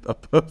probably a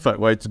perfect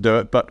way to do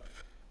it. But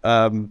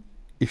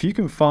if you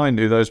can find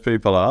who those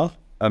people are,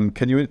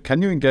 can you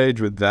engage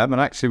with them?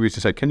 And actually, we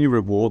should say, can you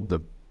reward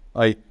them?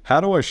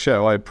 How do I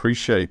show I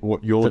appreciate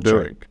what you're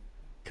doing?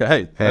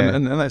 Okay,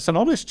 and it's an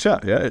honest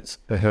chat. Yeah, it's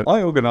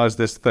I organised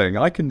this thing.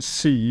 I can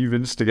see you've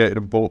instigated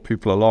and brought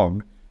people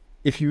along.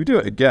 If you do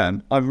it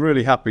again, I'm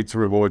really happy to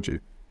reward you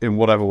in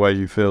whatever way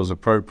you feel is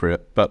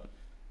appropriate. But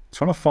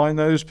trying to find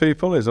those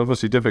people is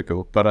obviously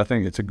difficult. But I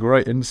think it's a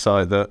great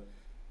insight that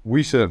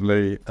we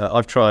certainly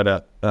I've tried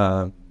it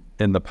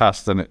in the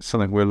past, and it's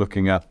something we're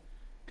looking at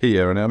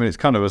here. And I mean, it's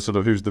kind of a sort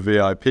of who's the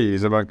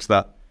VIPs amongst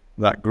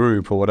that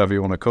group or whatever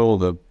you want to call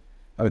them.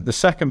 I mean, the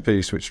second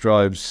piece, which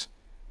drives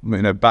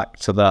back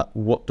to that,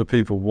 what do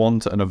people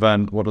want at an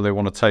event? What do they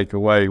want to take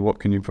away? What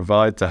can you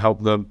provide to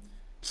help them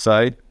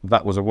say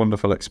that was a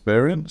wonderful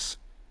experience?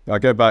 I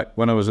go back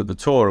when I was at the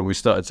tour and we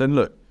started saying,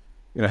 look,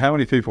 how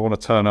many people want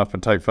to turn up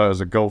and take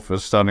photos of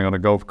golfers standing on a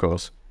golf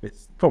course?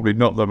 It's probably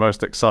not the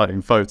most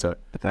exciting photo,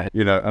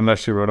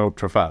 unless you're an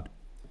ultra fan.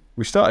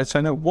 We started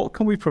saying, no, what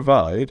can we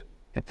provide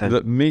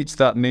that meets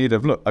that need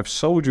of, look, I've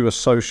sold you a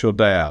social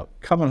day out.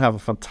 Come and have a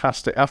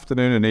fantastic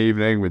afternoon and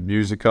evening with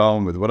music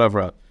on, with whatever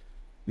else.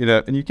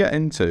 And you get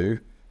into,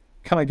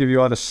 can I give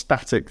you either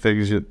static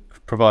things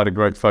that provide a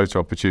great photo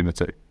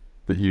opportunity,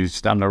 that you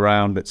stand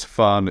around, it's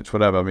fun, it's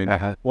whatever. I mean,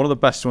 one of the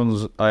best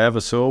ones I ever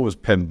saw was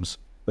Pimm's.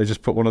 They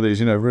just put one of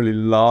these, really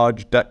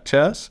large deck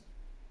chairs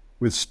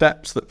with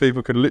steps that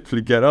people could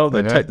literally get on.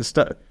 They'd take the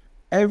step.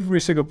 Every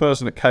single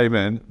person that came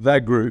in, their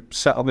group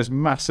sat on this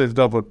massive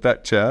double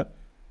deck chair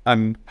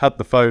and had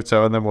the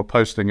photo, and then were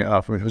posting it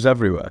up. I mean, it was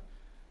everywhere.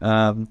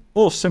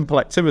 Or simple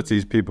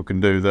activities people can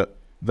do that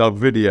they'll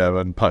video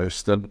and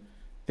post. And,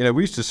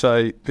 we used to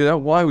say,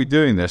 why are we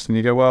doing this? And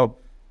you go, well,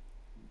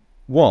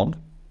 one,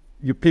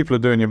 your people are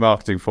doing your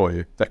marketing for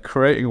you. They're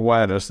creating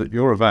awareness that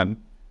your event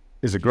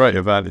is a great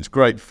event. It's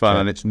great fun,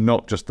 and it's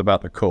not just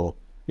about the core.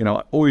 You know,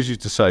 I always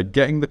used to say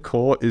getting the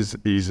core is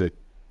easy.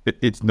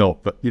 It's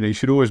not, but you know, you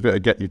should always be able to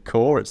get your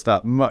core. It's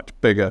that much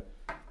bigger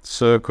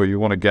circle you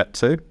want to get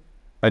to,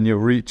 and you're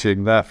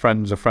reaching their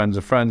friends of friends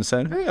of friends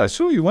saying, "Hey, I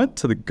saw you went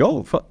to the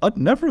golf. I'd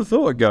never have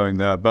thought of going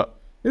there, but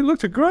it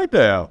looked a great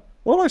day out.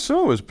 All I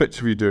saw was a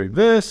picture of you doing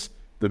this,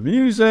 the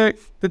music.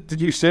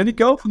 Did you see any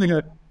golf?" And they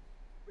go,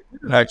 "We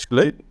didn't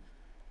actually."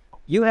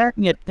 You had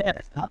me at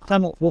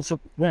Tim's.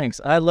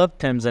 Thanks. I love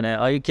Tim's in it.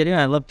 Are you kidding?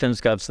 I love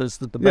Tim's cups. This is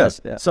the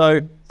best. Yeah.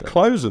 So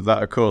close of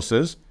that, of course,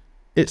 is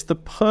it's the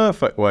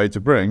perfect way to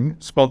bring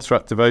sponsor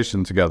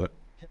activation together.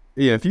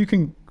 Yeah, if you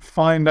can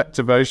find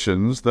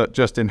activations that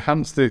just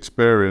enhance the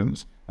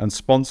experience and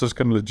sponsors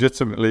can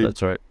legitimately,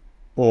 That's right,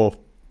 or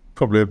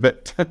probably a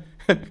bit,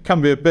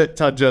 can be a bit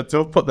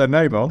tangential, put their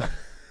name on,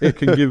 it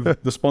can give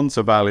the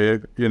sponsor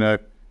value, you know,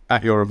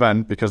 at your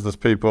event because there's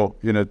people,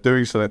 you know,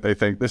 doing something they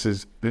think this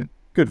is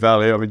good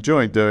value. I'm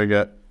enjoying doing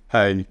it.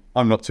 Hey,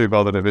 I'm not too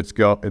bothered if it's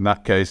got, in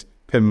that case,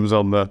 Pimm's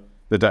on the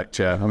deck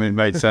chair. I mean, it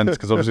made sense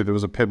because obviously there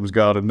was a Pimm's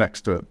garden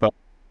next to it. But,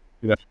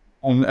 you know,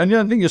 and yeah,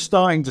 I think you're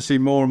starting to see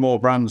more and more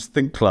brands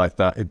think like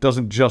that. It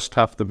doesn't just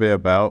have to be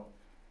about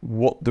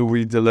what do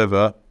we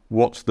deliver,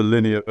 what's the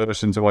linear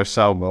version do I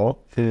sell more.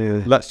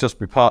 Yeah. Let's just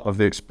be part of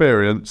the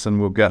experience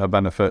and we'll get a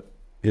benefit,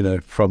 you know,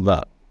 from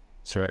that.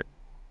 that's right.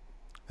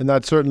 And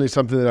that's certainly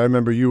something that I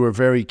remember you were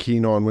very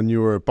keen on when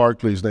you were at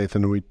Barclays,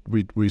 Nathan.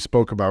 We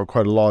spoke about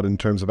quite a lot in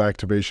terms of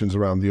activations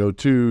around the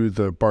O2,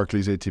 the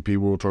Barclays ATP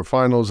World Tour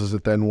Finals, as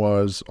it then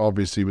was,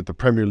 obviously with the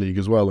Premier League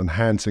as well,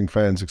 enhancing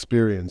fans'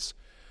 experience.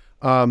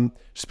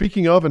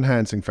 Speaking of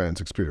enhancing fans'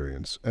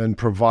 experience and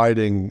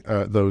providing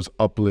those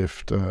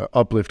uplift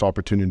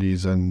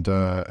opportunities and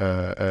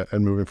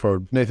moving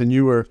forward, Nathan,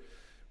 you were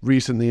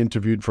recently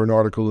interviewed for an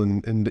article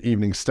in the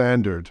Evening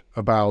Standard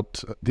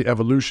about the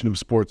evolution of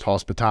sports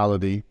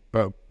hospitality,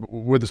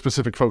 with a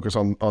specific focus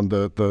on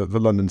the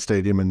London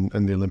Stadium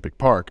and the Olympic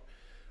Park.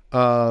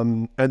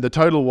 And the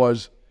title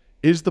was,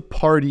 "Is the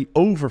Party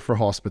Over for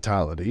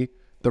Hospitality?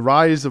 The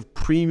Rise of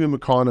Premium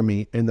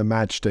Economy in the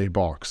Matchday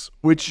Box,"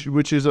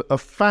 which is a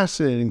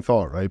fascinating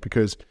thought, right?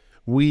 Because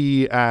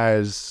we,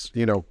 as,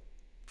 you know,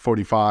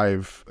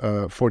 45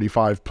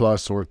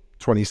 plus or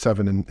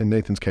 27 in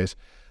Nathan's case,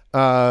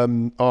 have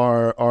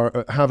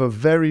a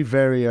very,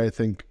 very, I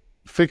think,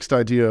 fixed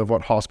idea of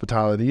what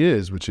hospitality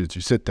is, which is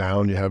you sit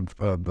down, you have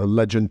a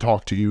legend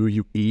talk to you,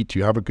 you eat,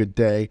 you have a good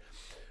day.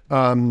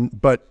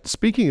 But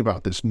speaking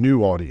about this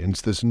new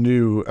audience, this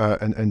new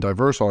and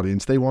diverse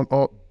audience, they want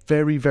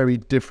very, very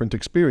different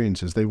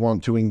experiences. They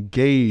want to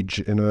engage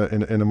in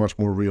a much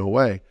more real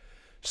way.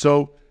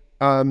 So,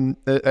 and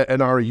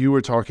Ari, you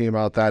were talking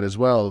about that as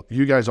well.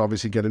 You guys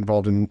obviously get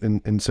involved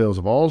in sales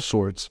of all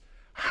sorts.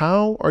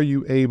 How are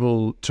you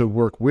able to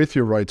work with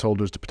your rights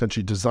holders to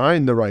potentially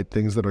design the right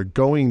things that are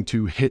going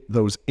to hit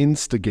those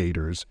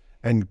instigators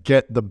and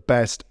get the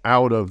best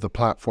out of the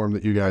platform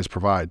that you guys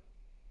provide?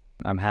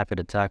 I'm happy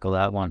to tackle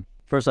that one.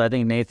 First, I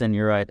think, Nathan,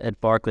 you're right.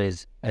 At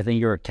Barclays, I think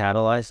you're a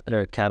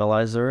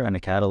catalyzer and a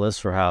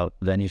catalyst for how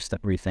venues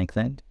rethink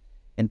things.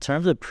 In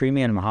terms of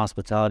premium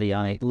hospitality,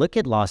 Yanni, look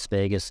at Las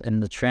Vegas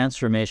and the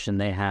transformation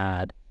they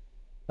had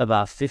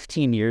about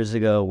 15 years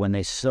ago when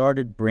they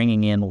started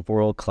bringing in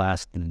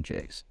world-class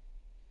DJs.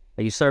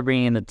 Like, you start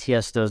bringing in the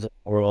Tiestos of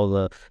the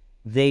world.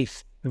 They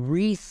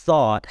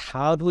rethought,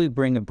 how do we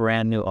bring a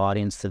brand new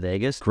audience to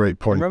Vegas? Great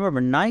point. And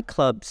remember,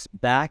 nightclubs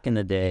back in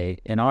the day,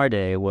 in our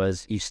day,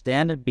 was you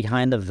stand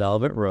behind the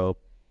velvet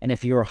rope, and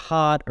if you were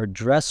hot or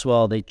dressed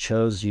well, they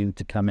chose you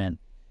to come in.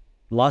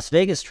 Las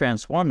Vegas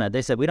transformed that.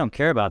 They said, we don't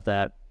care about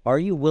that. Are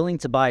you willing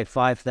to buy a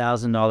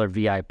 $5,000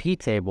 VIP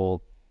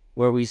table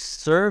where we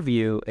serve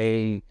you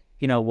a,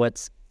 you know,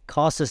 what's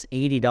cost us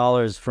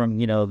 $80 from,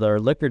 you know, their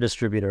liquor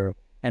distributor,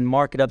 and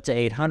mark it up to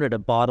 $800 a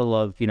bottle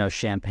of, you know,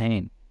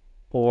 champagne,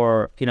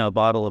 or, you know, a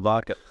bottle of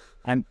vodka.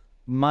 And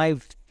my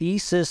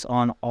thesis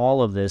on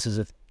all of this is,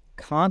 if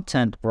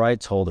content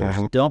rights holders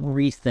don't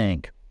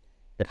rethink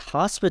that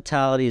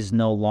hospitality is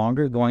no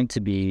longer going to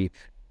be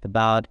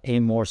about a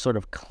more sort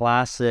of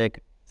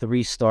classic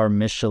 3-star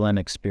Michelin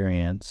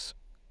experience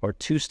or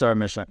 2-star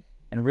Michelin,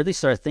 and really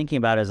start thinking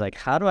about it as like,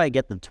 how do I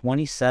get the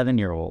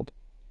 27-year-old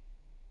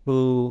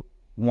who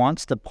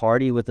wants to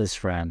party with his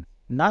friend,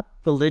 not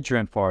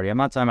belligerent party. I'm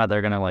not talking about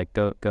they're going to like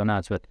go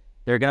nuts, but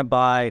they're going to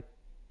buy,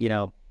 you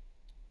know,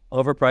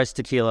 overpriced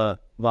tequila,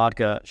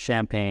 vodka,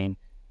 champagne.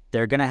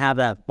 They're going to have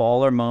that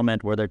baller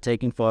moment where they're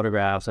taking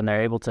photographs and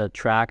they're able to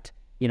attract,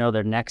 you know,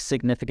 their next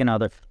significant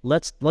other.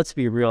 Let's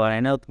be real. And I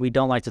know we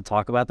don't like to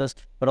talk about this,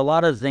 but a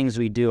lot of the things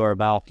we do are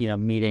about, you know,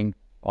 meeting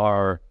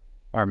our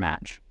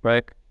match,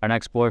 right? Our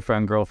next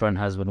boyfriend, girlfriend,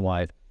 husband,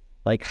 wife.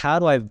 Like, how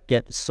do I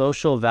get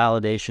social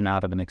validation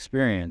out of an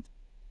experience?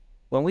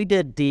 When we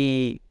did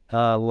the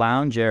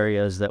lounge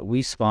areas that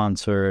we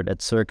sponsored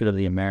at Circuit of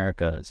the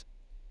Americas,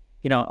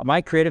 you know,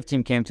 my creative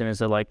team came to me and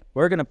said, like,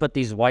 we're going to put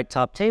these white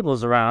top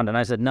tables around. And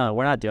I said, no,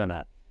 we're not doing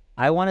that.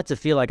 I want it to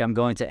feel like I'm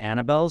going to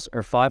Annabelle's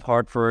or 5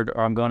 Hartford,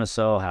 or I'm going to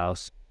Soho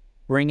House.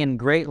 Bring in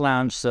great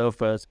lounge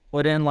sofas,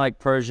 put in like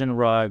Persian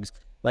rugs,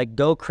 like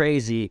go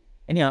crazy.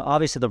 And,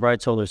 obviously the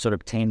rights holders sort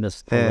of tamed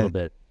this a little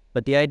bit.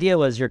 But the idea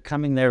was you're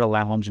coming there to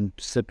lounge and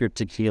sip your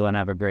tequila and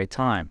have a great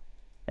time.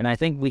 And I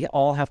think we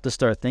all have to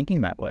start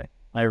thinking that way.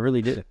 I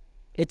really do.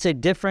 It's a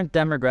different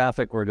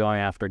demographic we're going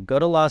after. Go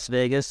to Las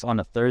Vegas on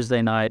a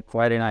Thursday night,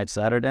 Friday night,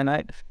 Saturday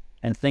night,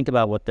 and think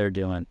about what they're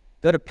doing.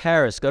 Go to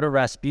Paris, go to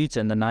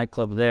Rasputin, the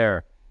nightclub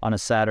there, on a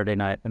Saturday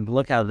night, and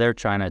look how they're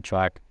trying to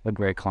attract a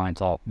great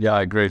clientele. Yeah,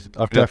 I agree.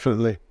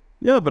 Definitely.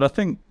 Yeah, but I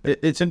think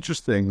it's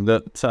interesting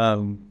that,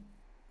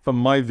 from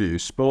my view,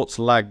 sports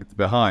lagged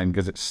behind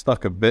because it's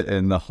stuck a bit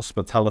in the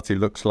hospitality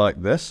looks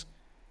like this,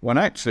 when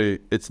actually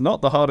it's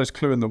not the hardest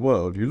clue in the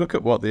world. You look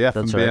at what the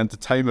F&B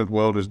entertainment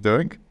world is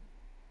doing,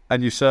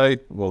 and you say,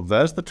 well,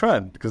 there's the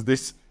trend, because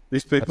these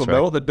people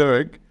know what they're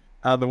doing,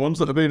 and the ones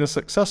that have been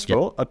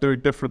successful are doing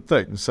different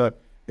things. So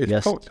I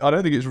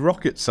don't think it's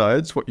rocket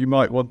science what you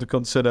might want to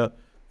consider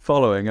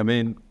following. I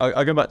mean,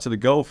 I go back to the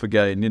golf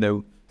again.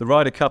 The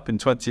Ryder Cup in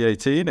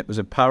 2018, it was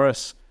in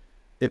Paris.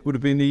 It would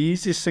have been the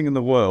easiest thing in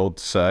the world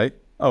to say,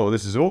 oh,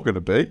 this is all going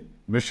to be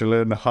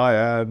Michelin,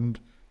 high-end,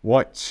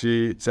 white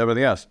sheets,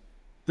 everything else.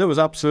 There was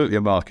absolutely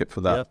a market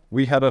for that. Yep.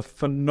 We had a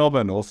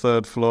phenomenal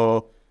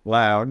third-floor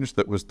lounge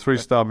that was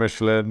 3-star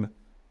Michelin,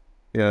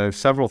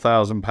 several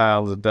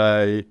 £1,000s a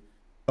day,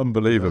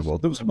 unbelievable.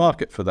 There was a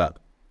market for that.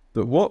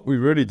 But what we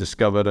really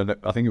discovered, and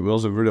I think it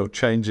was a real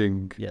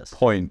changing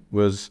point,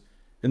 was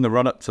in the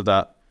run-up to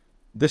that,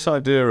 this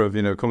idea of,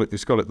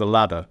 let's call it the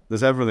ladder.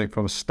 There's everything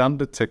from a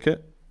standard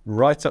ticket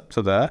right up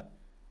to there.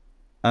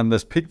 And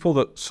there's people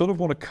that sort of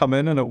want to come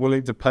in and are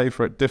willing to pay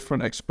for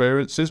different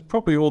experiences,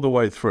 probably all the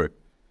way through.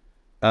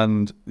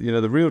 And,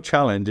 the real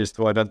challenge is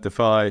to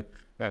identify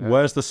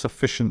where's the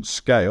sufficient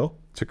scale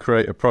to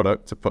create a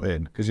product to put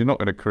in. Because you're not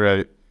going to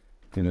create,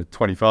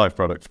 25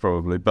 products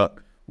probably, but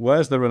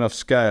where's there enough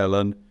scale?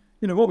 And,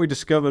 what we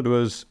discovered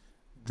was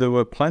there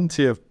were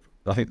plenty of,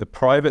 I think, the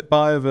private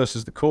buyer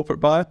versus the corporate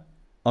buyer,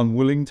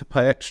 unwilling to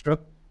pay extra.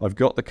 I've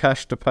got the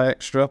cash to pay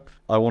extra.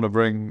 I want to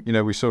bring,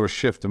 we saw a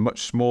shift to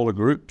much smaller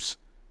groups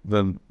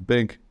than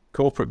big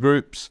corporate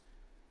groups.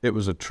 It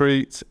was a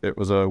treat. It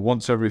was a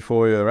once every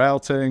 4-year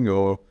outing,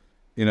 or,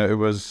 it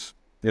was,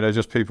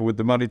 just people with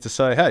the money to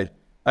say, hey,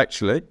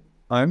 actually,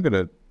 I am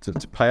going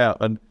to pay out.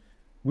 And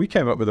we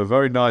came up with a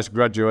very nice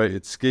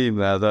graduated scheme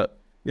there that,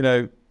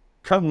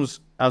 comes,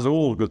 as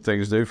all good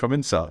things do, from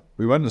inside.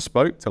 We went and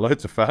spoke to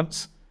loads of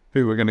fans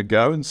who were going to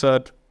go and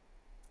said,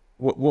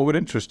 what would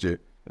interest you?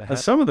 And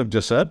some of them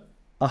just said,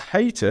 I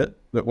hate it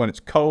that when it's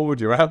cold,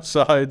 you're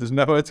outside, there's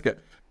nowhere to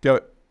go.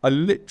 I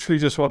literally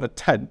just want a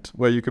tent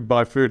where you can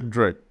buy food and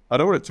drink. I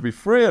don't want it to be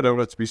free. I don't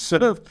want it to be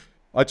served.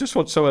 I just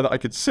want somewhere that I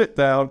could sit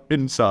down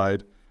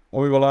inside.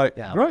 And we were like,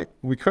 right.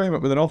 We came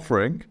up with an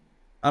offering.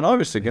 And I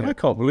was thinking, I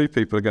can't believe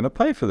people are going to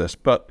pay for this.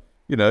 But,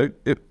 the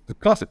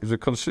classic, it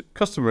was a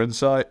customer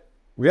insight.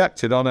 We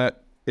acted on it.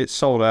 It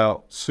sold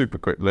out super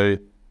quickly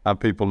and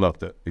people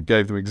loved it. It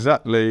gave them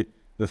exactly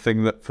the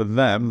thing that for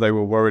them they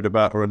were worried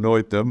about or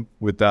annoyed them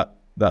with that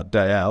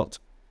day out.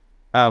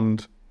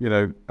 And,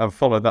 I've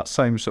followed that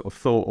same sort of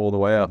thought all the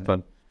way up.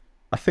 And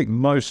I think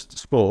most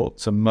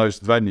sports and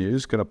most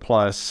venues can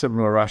apply a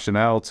similar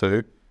rationale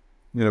to,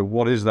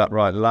 what is that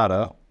right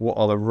ladder? What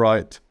are the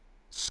right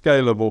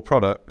scalable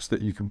products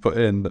that you can put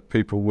in that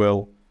people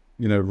will,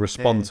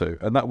 respond to?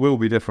 And that will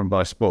be different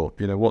by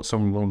sport. What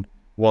someone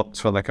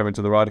wants when they come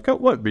into the Ryder Cup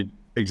won't be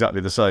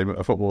exactly the same at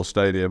a football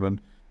stadium.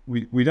 And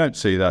we don't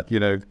see that,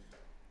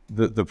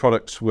 the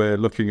products we're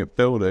looking at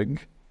building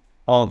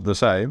aren't the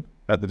same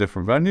at the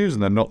different venues,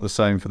 and they're not the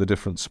same for the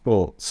different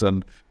sports.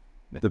 And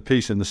the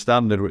piece in the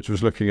Standard, which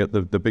was looking at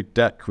the big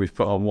deck we've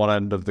put on one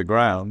end of the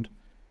ground,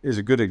 is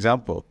a good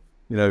example.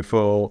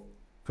 For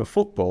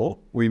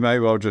football, we may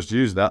well just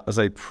use that as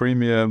a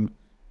premium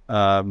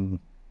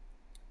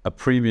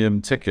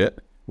ticket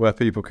where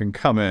people can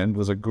come in.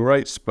 There's a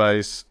great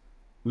space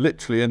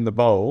literally in the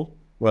bowl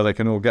where they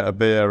can all get a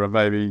beer and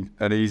maybe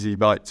an easy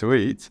bite to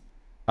eat,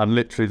 and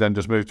literally then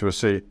just move to a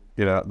seat,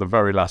 at the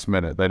very last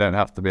minute. They don't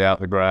have to be out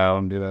the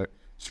ground,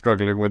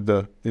 struggling with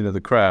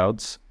the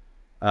crowds.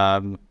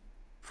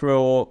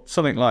 For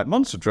something like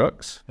monster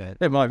trucks,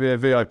 it might be a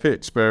VIP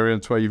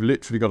experience where you've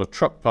literally got a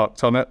truck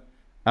parked on it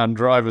and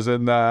drivers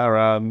in there,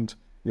 and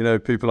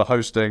people are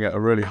hosting at a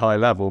really high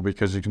level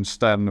because you can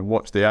stand and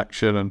watch the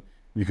action, and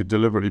you could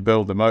deliberately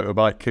build the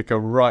motorbike kicker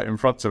right in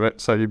front of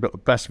it so you've got the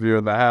best view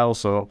in the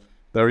house, or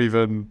they're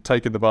even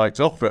taking the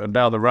bikes off it and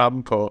down the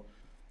ramp. Or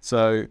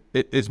so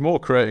it's more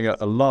creating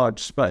a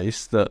large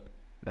space that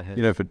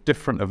for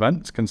different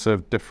events can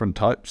serve different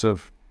types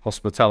of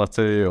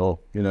hospitality, or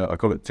I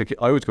call it ticket.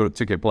 I always call it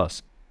ticket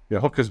plus.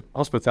 Because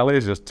hospitality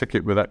is just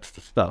ticket with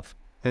extra stuff.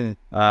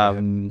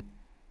 And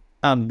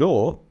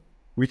or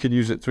we can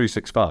use it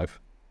 365.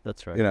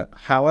 That's right.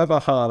 However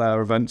hard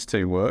our events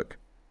team work,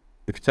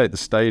 if you take the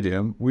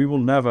stadium, we will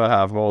never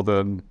have more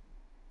than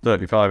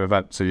 35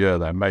 events a year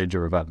there,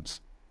 major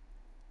events.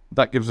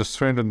 That gives us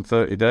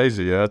 330 days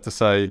a year to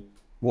say,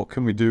 what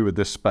can we do with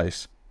this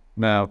space?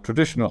 Now,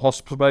 traditional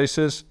hospital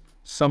spaces,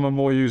 some are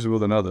more usable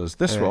than others.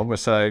 This one, we're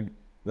saying,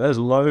 there's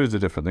loads of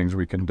different things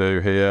we can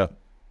do here.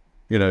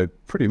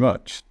 pretty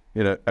much,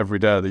 every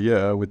day of the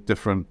year with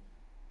different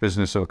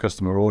business or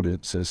customer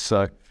audiences.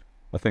 So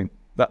I think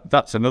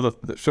that's another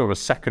sort of a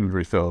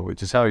secondary thought,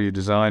 which is how you're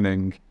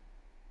designing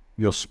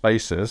your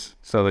spaces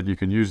so that you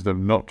can use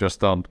them not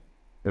just on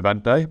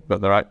event day,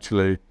 but they're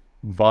actually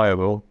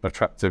viable,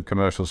 attractive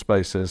commercial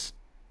spaces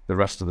the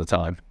rest of the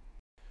time.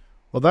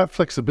 Well, that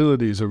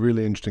flexibility is a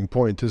really interesting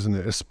point, isn't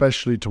it?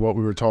 Especially to what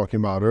we were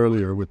talking about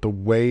earlier with the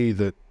way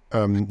that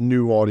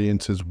new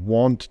audiences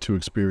want to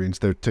experience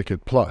their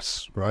Ticket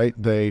Plus, right?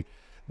 The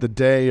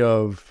day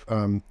of,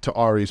 to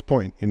Ari's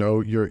point,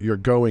 you're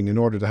going in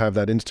order to have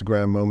that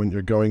Instagram moment.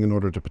 You're going in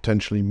order to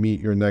potentially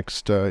meet your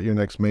next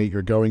mate.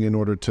 You're going in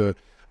order to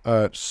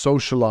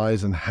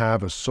socialize and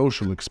have a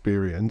social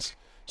experience.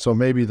 So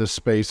maybe the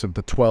space of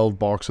the 12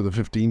 box or the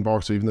 15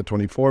 box or even the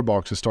 24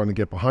 box is starting to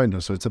get behind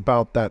us. So it's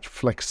about that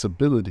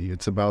flexibility.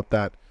 It's about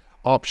that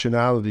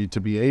optionality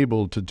to be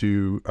able to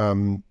do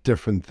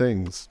different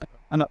things.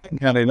 And I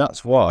think, Andy,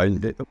 that's why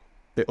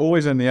it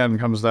always in the end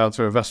comes down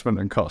to investment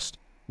and cost.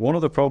 One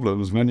of the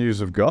problems venues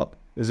have got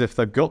is if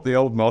they've got the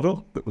old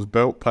model that was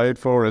built, paid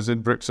for as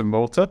in bricks and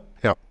mortar,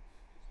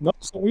 not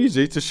so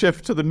easy to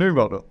shift to the new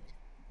model.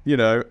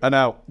 And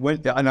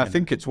I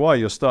think it's why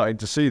you're starting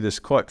to see this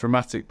quite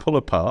dramatic pull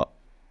apart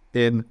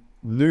in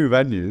new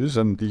venues,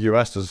 and the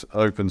US has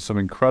opened some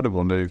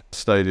incredible new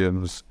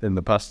stadiums in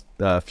the past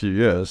few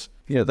years.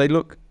 They're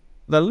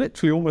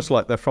literally almost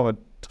like they're from a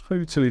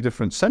totally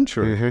different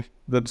century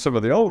than some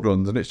of the old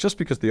ones, and it's just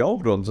because the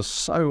old ones are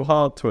so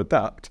hard to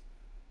adapt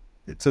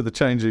to the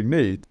changing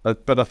need.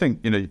 But I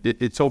think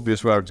it's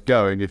obvious where it's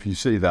going if you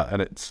see that,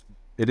 and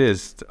it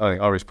is. I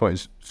think Ari's point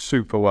is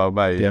super well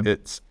made. Yeah.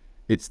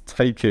 It's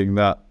taking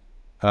that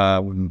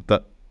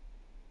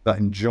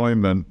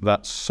enjoyment,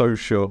 that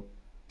social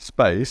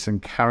space,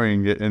 and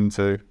carrying it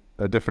into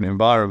a different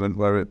environment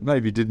where it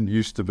maybe didn't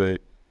used to be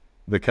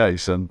the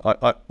case. And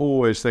I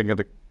always think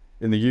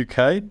in the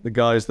UK, the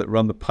guys that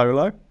run the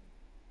Polo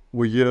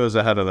were years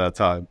ahead of their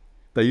time.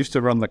 They used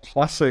to run the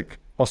classic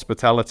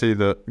hospitality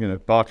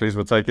that Barclays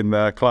were taking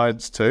their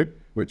clients to,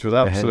 which was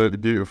absolutely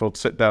beautiful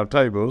sit-down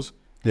tables.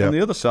 Yeah. On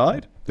the other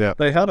side,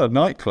 they had a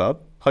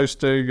nightclub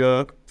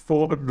hosting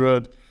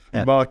 400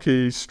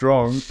 marquee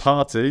strong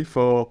party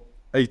for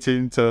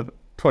 18 to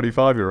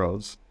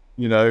 25-year-olds,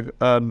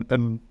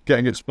 and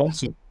getting it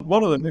sponsored.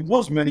 One of them, it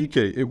was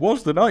Meniki. It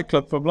was the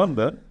nightclub from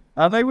London,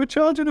 and they were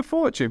charging a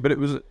fortune, but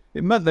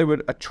it meant they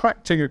were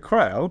attracting a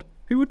crowd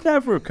who would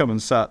never have come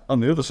and sat on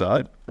the other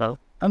side. No.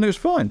 And it was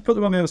fine. Put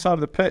them on the other side of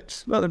the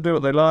pitch, let them do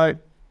what they like,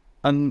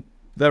 and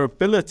their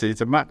ability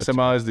to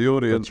maximise the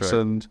audience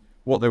and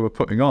what they were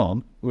putting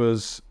on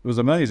was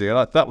amazing.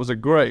 And that was a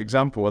great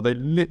example where they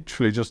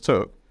literally just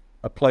took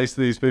a place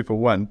these people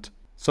went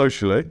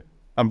socially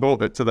and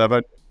brought it to their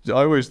venue.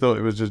 I always thought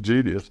it was just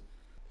genius.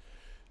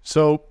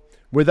 So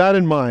with that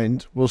in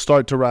mind, we'll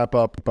start to wrap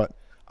up, but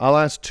I'll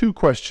ask two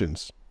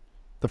questions.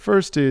 The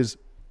first is,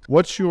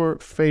 what's your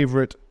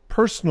favorite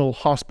personal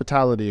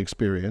hospitality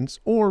experience,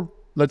 or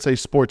let's say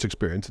sports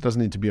experience? It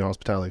doesn't need to be a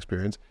hospitality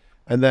experience.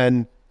 And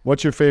then,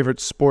 what's your favorite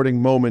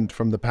sporting moment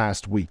from the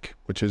past week,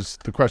 which is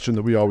the question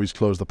that we always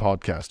close the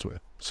podcast with.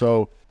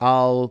 So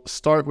I'll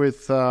start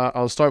with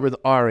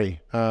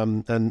Ari,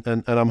 and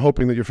I'm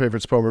hoping that your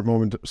favorite sporting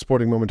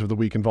moment of the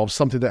week involves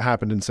something that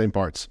happened in St.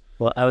 Bart's.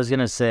 Well, I was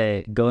gonna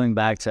say, going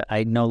back to,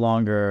 I no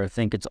longer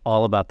think it's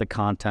all about the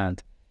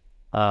content.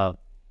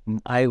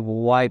 I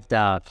wiped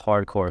out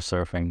hardcore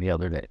surfing the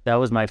other day. That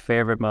was my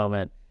favorite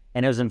moment.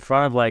 And it was in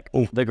front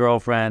of the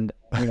girlfriend,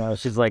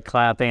 she's like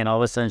clapping, and all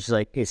of a sudden she's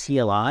like, "Is he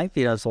alive?"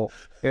 So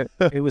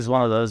it was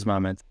one of those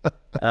moments.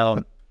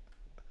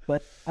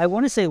 But I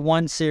want to say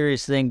one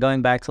serious thing,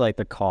 going back to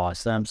the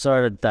cost. I'm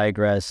sorry to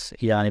digress,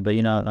 Yanni, but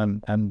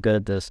I'm good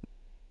at this.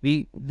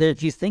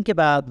 If you think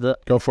about the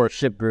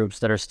ship groups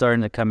that are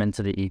starting to come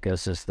into the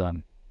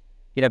ecosystem,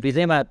 if you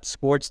think about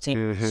sports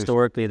teams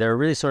historically, they're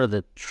really sort of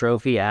the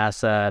trophy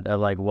asset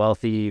of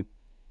wealthy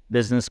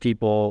business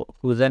people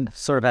who then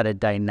sort of had a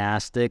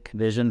dynastic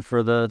vision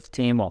for the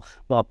team. Well,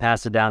 I'll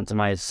pass it down to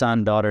my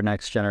son, daughter,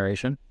 next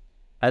generation.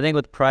 I think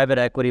with private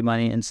equity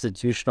money,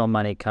 institutional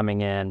money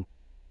coming in,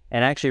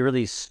 and actually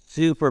really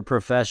super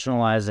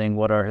professionalizing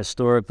what are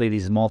historically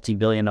these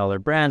multi-billion-dollar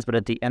brands, but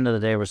at the end of the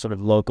day, we're sort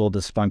of local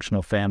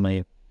dysfunctional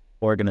family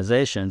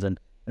organizations, and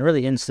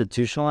really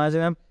institutionalizing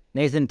them.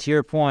 Nathan, to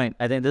your point,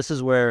 I think this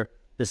is where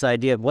this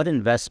idea of what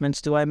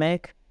investments do I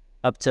make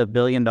up to $1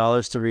 billion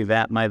to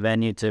revamp my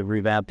venue, to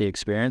revamp the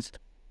experience,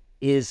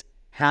 is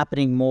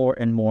happening more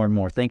and more and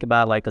more. Think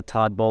about the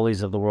Todd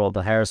Bowleys of the world,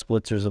 the Harris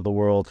Blitzers of the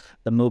world,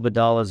 the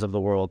Mubadalas of the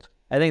world.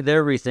 I think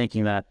they're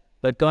rethinking that.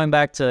 But going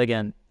back to,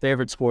 again,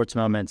 favorite sports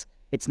moments,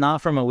 it's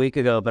not from a week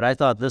ago, but I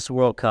thought this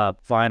World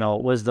Cup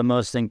final was the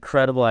most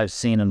incredible I've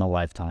seen in a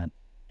lifetime.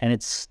 And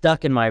it's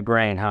stuck in my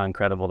brain how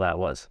incredible that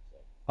was.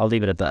 I'll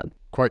leave it at that.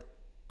 Quite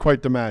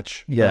the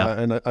match. Yeah.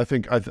 And I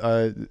think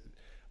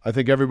I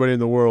think everybody in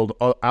the world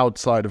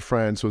outside of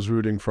France was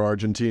rooting for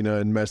Argentina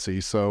and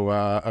Messi.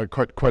 So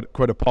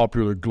quite a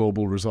popular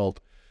global result.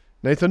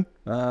 Nathan?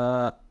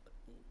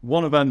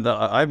 One event that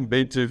I haven't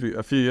been to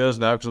a few years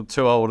now because I'm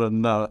too old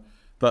and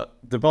But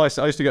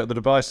I used to get the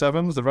Dubai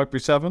Sevens, the rugby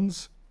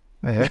sevens.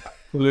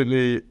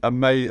 Absolutely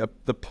amazing.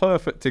 The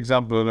perfect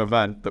example of an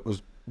event that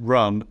was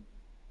run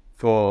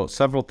for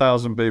several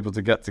thousand people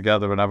to get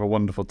together and have a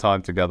wonderful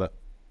time together.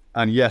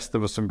 And yes, there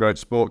was some great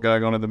sport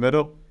going on in the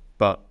middle,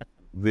 but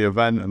the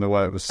event and the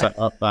way it was set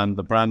up and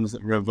the brands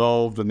that were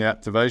involved and the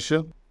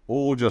activation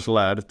all just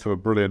led to a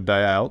brilliant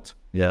day out.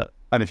 Yeah.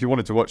 And if you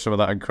wanted to watch some of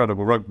that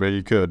incredible rugby,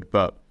 you could,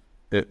 but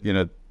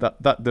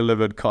that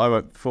delivered. I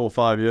went 4 or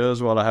 5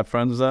 years while I had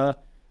friends there.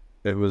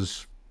 It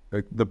was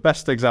the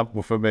best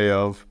example for me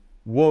of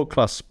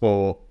world-class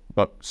sport,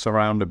 but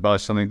surrounded by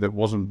something that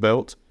wasn't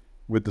built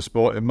with the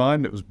sport in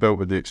mind. It was built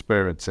with the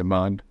experience in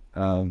mind,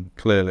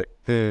 clearly.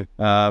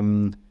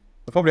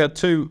 I probably had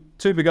two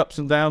big ups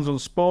and downs on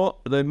sport.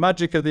 The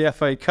magic of the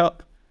FA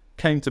Cup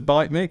came to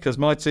bite me because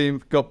my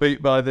team got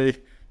beat by the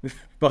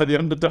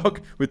underdog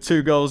with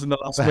 2 goals in the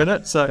last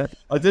minute. So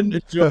I didn't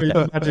enjoy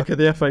the magic of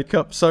the FA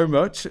Cup so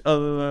much,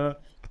 other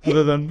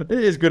than it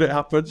is good, it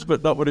happens,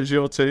 but not when it's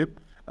your team.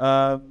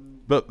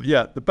 But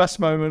yeah, the best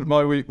moment of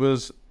my week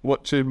was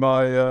watching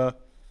my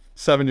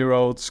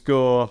 7-year-old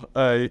score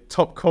a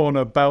top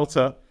corner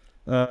belter,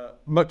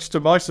 much to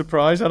my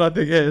surprise, and I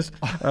think his,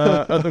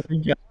 at the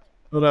weekend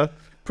on a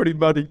pretty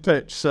muddy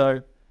pitch.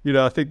 So,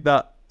 I think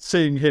that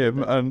seeing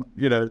him, and,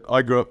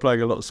 I grew up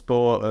playing a lot of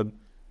sport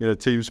and,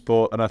 team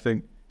sport, and I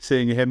think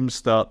seeing him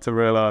start to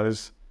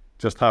realise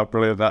just how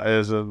brilliant that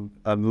is and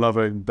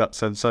loving that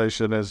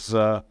sensation is,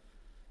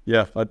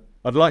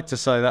 I'd like to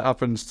say that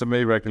happens to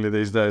me regularly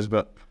these days,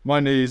 but my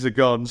knees are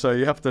gone, so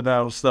you have to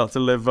now start to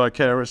live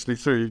vicariously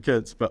through your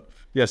kids. But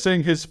yeah,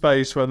 seeing his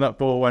face when that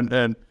ball went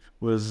in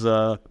was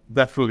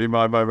definitely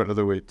my moment of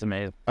the week. It's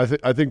amazing.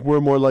 I think we're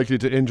more likely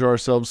to injure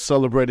ourselves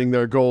celebrating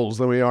their goals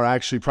than we are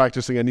actually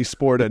practicing any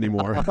sport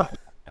anymore.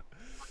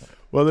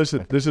 Well,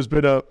 listen, this has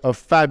been a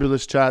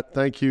fabulous chat.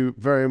 Thank you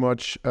very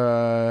much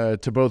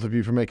to both of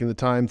you for making the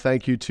time.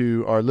 Thank you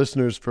to our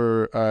listeners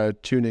for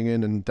tuning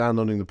in and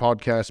downloading the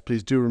podcast.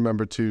 Please do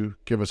remember to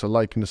give us a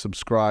like and a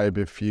subscribe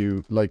if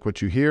you like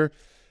what you hear.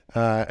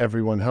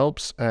 Everyone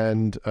helps.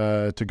 And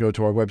to go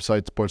to our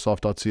website,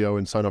 sportsloft.co,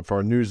 and sign up for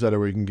our newsletter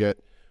where you can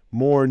get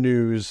more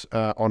news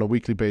on a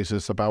weekly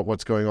basis about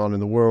what's going on in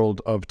the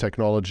world of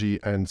technology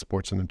and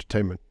sports and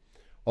entertainment.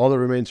 All that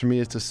remains for me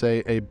is to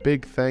say a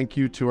big thank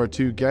you to our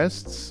 2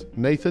 guests.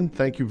 Nathan,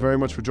 thank you very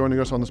much for joining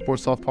us on the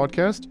Sports Loft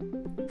podcast.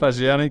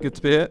 Pleasure, Yanni. Good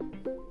to be here.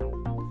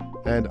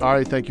 And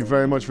Ari, thank you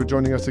very much for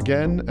joining us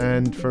again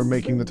and for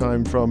making the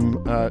time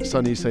from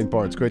sunny St.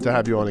 Bart's. Great to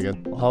have you on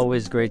again.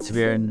 Always great to be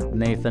here.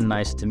 Nathan,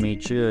 nice to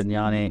meet you. And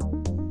Yanni,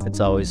 it's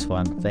always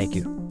fun. Thank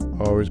you.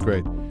 Always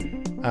great.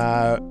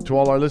 To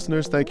all our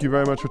listeners, thank you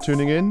very much for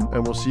tuning in,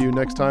 and we'll see you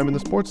next time in the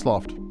Sports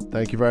Loft.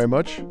 Thank you very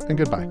much, and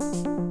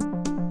goodbye.